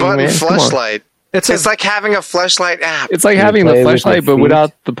same push thing, button man. fleshlight. It's like having a fleshlight app. It's like having the fleshlight, but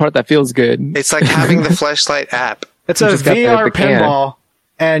without the part that feels good. It's like having the fleshlight app. It's a VR pinball,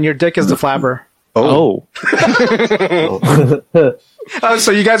 and your dick is the flabber. Oh. Oh,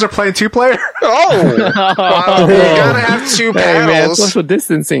 so you guys are playing 2-player? Oh! Well, you gotta have 2 Hey, man, paddles. social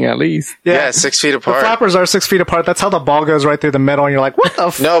distancing at least. Yeah, 6 feet The apart. flappers are 6 feet apart. That's how the ball goes right through the middle, and you're like, what the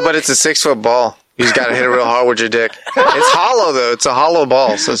f? No, but it's a 6-foot ball. You just gotta hit it real hard with your dick. It's hollow, though. It's a hollow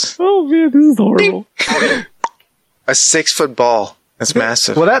ball. So it's Oh, man, this is horrible. a 6-foot ball. That's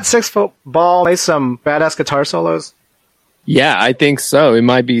massive. Will that 6-foot ball play some badass guitar solos? Yeah, I think so. It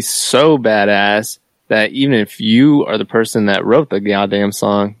might be so badass that even if you are the person that wrote the goddamn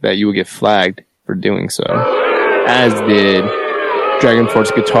song, that you would get flagged for doing so. As did Dragon Force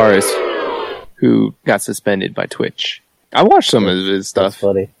guitarist, who got suspended by Twitch. I watched some of his stuff. That's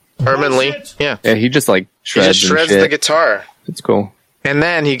funny. Herman Lee? Yeah. Yeah, he just like He shreds, just shreds and shit. the guitar. It's cool. And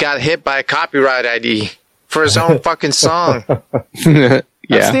then he got hit by a copyright ID for his own fucking song. That's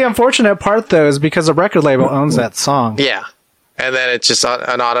Yeah. the unfortunate part, though, is because the record label owns that song. Yeah. And then it's just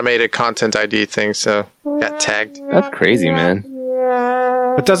an automated content ID thing, so got tagged. That's crazy, man.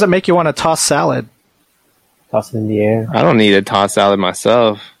 But does it make you want to toss salad? Toss it in the air. I don't need a toss salad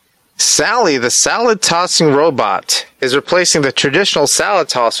myself. Sally, the salad tossing robot, is replacing the traditional salad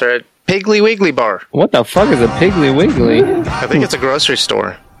tosser at Piggly Wiggly Bar. What the fuck is a Piggly Wiggly? I think it's a grocery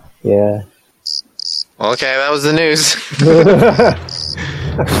store. Yeah. Okay, that was the news.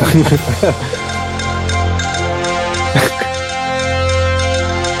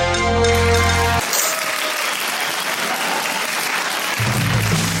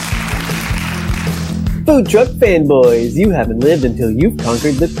 Food truck fanboys, you haven't lived until you've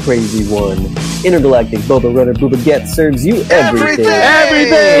conquered the crazy one. Intergalactic Boba Runner Boobaguette serves you everything.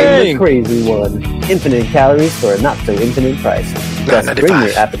 Everything! The crazy one. Infinite calories for a not so infinite price. Just bring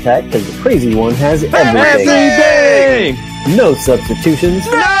your appetite because the crazy one has everything. Everything! No substitutions.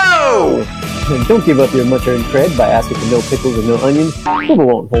 No! And don't give up your much-earned cred by asking for no pickles or no onions. Booba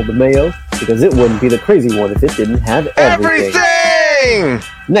won't hold the mayo because it wouldn't be the crazy one if it didn't have everything.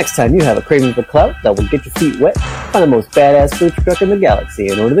 Next time you have a craving for clout that will get your feet wet, find the most badass food truck in the galaxy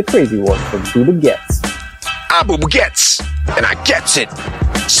and order the crazy one from Booba Gets. I Booba Gets, and I gets it.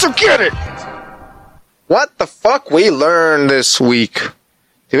 So get it! What the fuck we learned this week?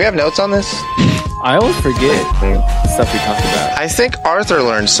 Do we have notes on this? I always forget the stuff we talked about. I think Arthur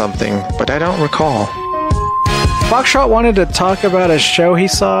learned something, but I don't recall. Foxtrot wanted to talk about a show he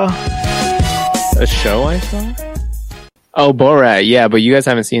saw. A show I saw? Oh, Borat. Yeah, but you guys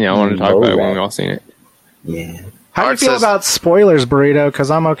haven't seen it. I want to talk about it when we've all seen it. Yeah. How do you Art feel says- about spoilers, Burrito?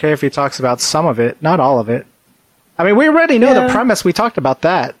 Because I'm okay if he talks about some of it, not all of it. I mean, we already know the premise. We talked about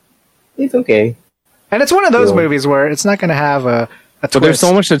that. It's okay. And it's one of those Yeah. movies where it's not going to have a twist. But there's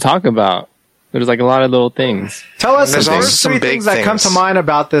so much to talk about. There's like a lot of little things. Tell us There's the also first some 3 big things that come to things. mind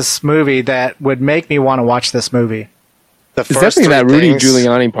about this movie that would make me want to watch this movie. The It's first definitely that 3 Rudy things,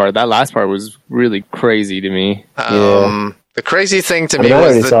 Giuliani part. That last part was really crazy to me. The crazy thing to I me mean, I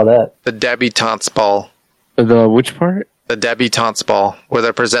already was saw that. the debutante's ball. The which part? The debutante's ball, where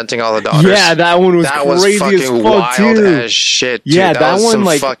they're presenting all the daughters. Yeah, that one was that was crazy fucking as fuck wild too. as shit. Dude. Yeah, that was one some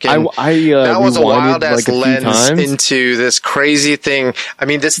like fucking. I that was a rewinded, wild ass like, a few lens times. into this crazy thing. I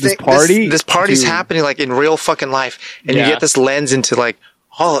mean, this party's dude. happening like in real fucking life, and you Yeah. get this lens into like,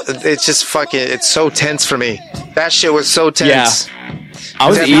 oh, it's just fucking. It's so tense for me. That shit was so tense. I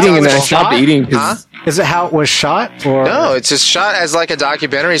was that eating how and it then I was stopped shot? eating because Is it how it was shot? Or No, it's just shot as like a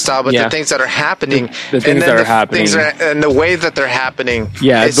documentary style, but Yeah. the things that are happening, The things and then that are happening. and the way that they're happening,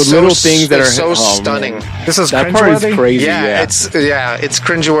 Yeah, it's the so little things that it's are- so oh, stunning. man. this is that part is cringeworthy? crazy. Yeah, it's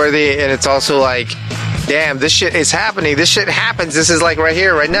cringeworthy, and it's also like, damn, this shit is happening. This shit happens. This is like right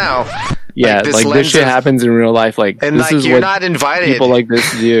here, right now. Yeah, this like lens this shit of- happens in real life. Like And this like is you're what not invited, people like this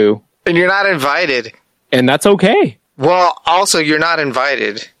do, and you're not invited. and that's okay. Well, also you're not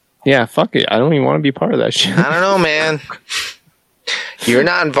invited. Yeah, fuck it. I don't even want to be part of that shit. I don't know, man. You're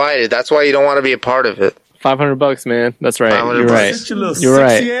not invited. That's why you don't want to be a part of it. $500, man. That's right. You're $500. right. Sit your little You're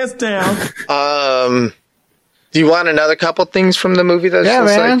sexy right. ass down. Do you want another couple things from the movie? That's Yeah,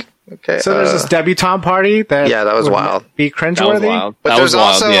 just man. like okay. So there's this debutante party that yeah, that was wild. be That was cringeworthy. wild. But That there's was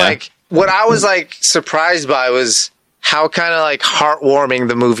wild, also yeah. like what I was like surprised by was how kind of like heartwarming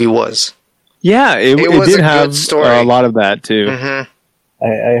the movie was. Yeah, it was did a have good story. a lot of that too. Mm-hmm.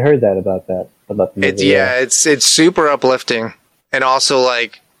 I heard that about the movie. It's super uplifting and also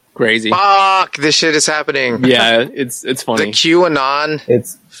like Crazy. fuck, this shit is happening. Yeah, it's funny. The QAnon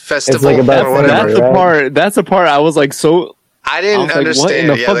It's festival like about or whatever. That's the right? part. That's the part I was like so. I didn't I was like, understand.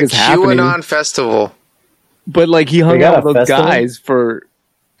 what in the fuck the is happening? QAnon festival. But like he hung They got out with a those festival? guys for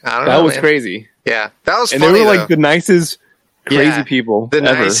I don't that know. was man. crazy, Yeah, that was and funny. they were though. like the nicest, crazy Yeah, people. the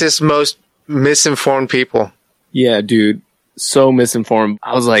ever. nicest, most misinformed people. Yeah, dude, so misinformed.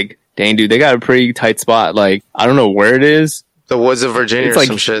 I was like, dang, dude, they got a pretty tight spot. Like I don't know where it is. The woods of Virginia It's or like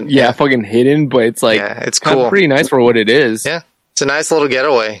some shit. yeah, fucking hidden, but it's like Yeah, it's kinda cool. pretty nice for what it is. Yeah, it's a nice little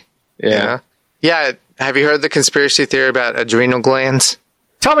getaway. Yeah. Yeah. Have you heard the conspiracy theory about adrenal glands?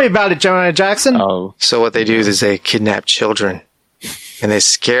 Tell me about it, Gemini Jackson. Oh, So what they do is they kidnap children and they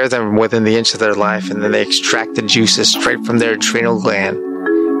scare them within the inch of their life, and then they extract the juices straight from their adrenal gland,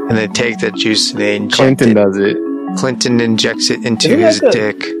 and they take that juice and they inject Clinton it. does it. Clinton injects it into Isn't his that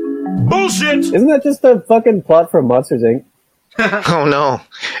dick. Bullshit! Isn't that just a fucking plot for Monsters Inc? Oh no,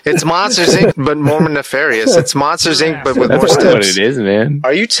 it's Monsters Inc. but more nefarious. It's Monsters Inc. but with That's more what steps. it is, man.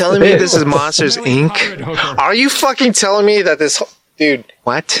 Are you telling me this is Monsters Inc? Are you fucking telling me that this dude?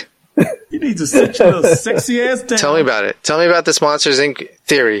 What? You need to sit your little sexy ass down. Tell me about it. Tell me about this Monsters Inc.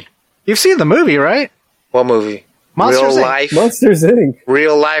 theory. You've seen the movie, right? What movie? Monsters, Real Inc. life. Monsters Inc.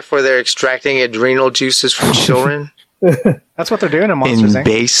 Real life, where they're extracting adrenal juices from children That's what they're doing in Monsters in Inc.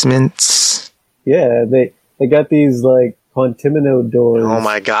 basements. Yeah, they got these like Quantimino doors. Oh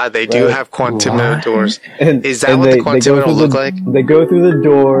my god, they do Right. have Quantimino doors. And, Is that and what the they go Quantimino through look the- like? They go through the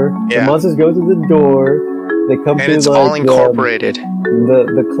door. Yeah. The monsters go through the door. They come And through it's like all incorporated.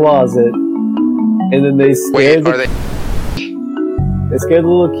 the closet, and then they scare Wait, the are they? They scare the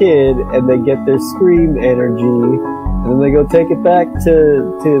little kid, and they get their scream energy, and then they go take it back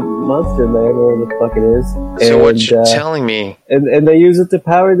to Monster Land, or whatever the fuck it is. So and, what you're telling me and they use it to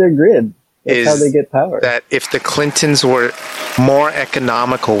power their grid. That's is how they get power. that if the Clintons were more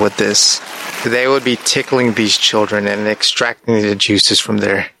economical with this, they would be tickling these children and extracting the juices from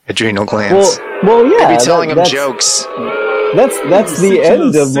their adrenal glands. well, yeah. They'd be telling them that's, jokes. That's the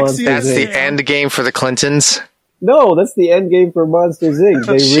end of Monsters That's Inc. the end game for the Clintons. No, that's the end game for Monsters Inc.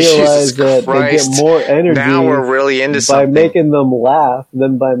 They Jesus realize that they get Christ. more energy Now we're really into by something. making them laugh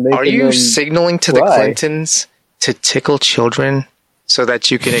than by making Are you them signaling to the cry. Clintons to tickle children so that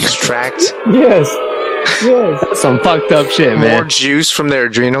you can extract Yes. Some fucked up shit, more man. juice from their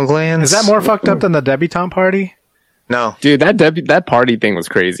adrenal glands? Is that more fucked up than the debutante party? No. Dude, that party thing was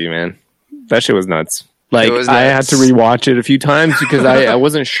crazy, man. That shit was nuts. Like It was I had nuts. to rewatch it a few times because I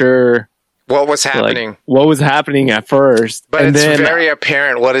wasn't sure What was like, happening? what was happening at first. But and it's then, very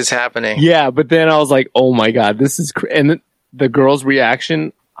apparent what is happening. yeah, but then I was like, oh my god, this is and the girl's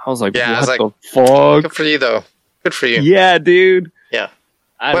reaction, I was like, Yeah, I what was like, the fuck? Good for you, though. Good for you. Yeah, dude. Yeah.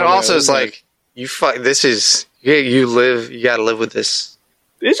 I But don't know, also, it it's was like, you fuck, this is, you gotta live with this.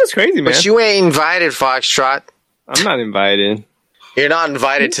 it's just crazy, man. But you ain't invited, Foxtrot. I'm not invited. You're not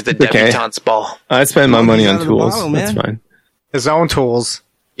invited to the Okay. debutante's ball. I spend my money on out of the tools. bottle, That's man. fine. His own tools.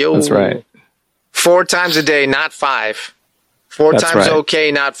 Yo. That's right. 4 times a day, not 5. 4 That's times right. okay,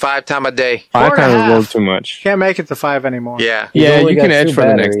 not 5 times a day. 5 4.5. times is a little too much. Can't make it to 5 anymore. Yeah. Yeah, only you can got edge 2 for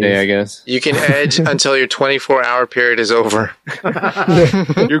the next batteries. day, I guess. You can edge until your 24-hour period is over.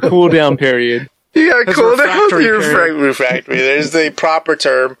 Your cooldown period. You gotta His cool down refractory your period. refractory. There's the proper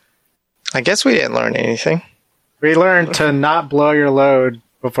term. I guess we didn't learn anything. We learned to not blow your load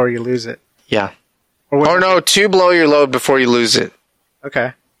before you lose it. Yeah. Or Or no, to blow your load before you lose it.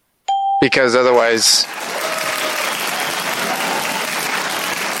 Okay. Because otherwise...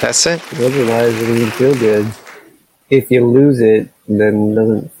 That's it. Otherwise, it doesn't feel good. If you lose it, then it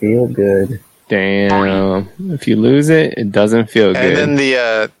doesn't feel good. Damn. If you lose it, it doesn't feel And good.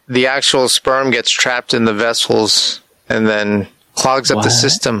 then the actual sperm gets trapped in the vessels and then clogs up the What?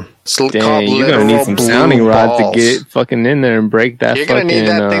 system. It's Dang, called you're gonna literal need some blue sounding rods balls. to get fucking in there and break that You're fucking... gonna need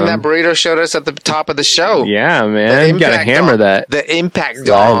that thing that Burrito showed us at the top of the show. yeah, The man. You gotta impact hammer dong. that. The impact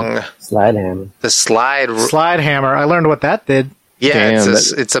dong. Slide hammer. The slide. Slide hammer. I learned what that did. Yeah, Damn,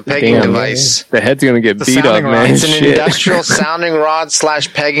 it's a pegging damn. device. The head's gonna get The beat up, sounding rod. man. It's an Shit. industrial sounding rod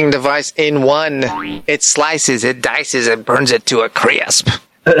 / pegging device in one. It slices, it dices, it burns it to a crisp.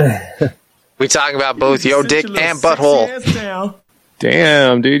 We talking about both yo dick and butthole.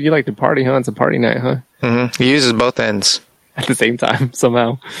 Damn, dude. You like to party, huh? It's a party night, huh? He uses both ends. At the same time,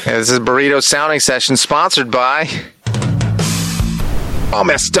 somehow. Yeah, this is Burrito Sounding Session sponsored by... All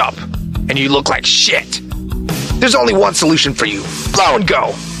messed up, and you look like shit. There's only one solution for you. Blow and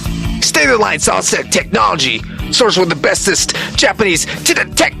go. State-of-the-line solid-state technology Source with the bestest Japanese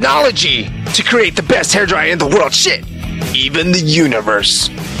technology to create the best hairdryer in the world. Shit, even the universe.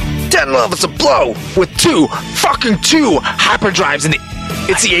 10 levels of blow with two hyperdrives in the.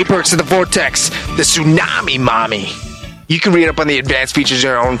 It's the apex of the vortex, the tsunami mommy. You can read up on the advanced features in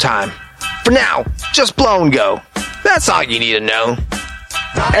your own time. For now, just blow and go. That's all you need to know.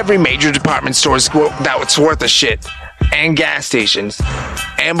 Every major department store that's worth a shit, and gas stations,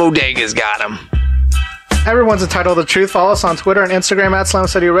 and bodegas got them. Everyone's entitled to the truth. Follow us on Twitter and Instagram at Slam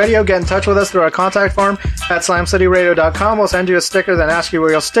City Radio. Get in touch with us through our contact form at slamcityradio.com. We'll send you a sticker, then ask you where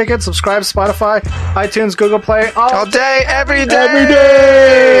you'll stick it. Subscribe, Spotify, iTunes, Google Play, all day, every day. Every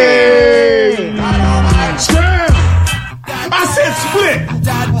day. Scram! I said split.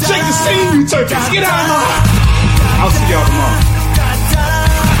 Shake the scene, you turkeys. Get out of my house. I'll see y'all tomorrow.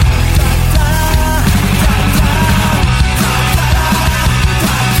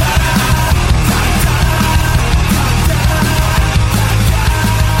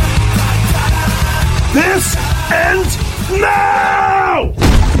 This ends now!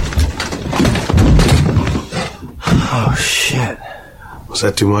 Oh, shit. Was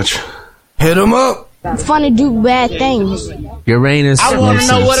that too much? Hit him up! It's fun to do bad things. Uranus. I want to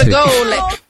know where to go.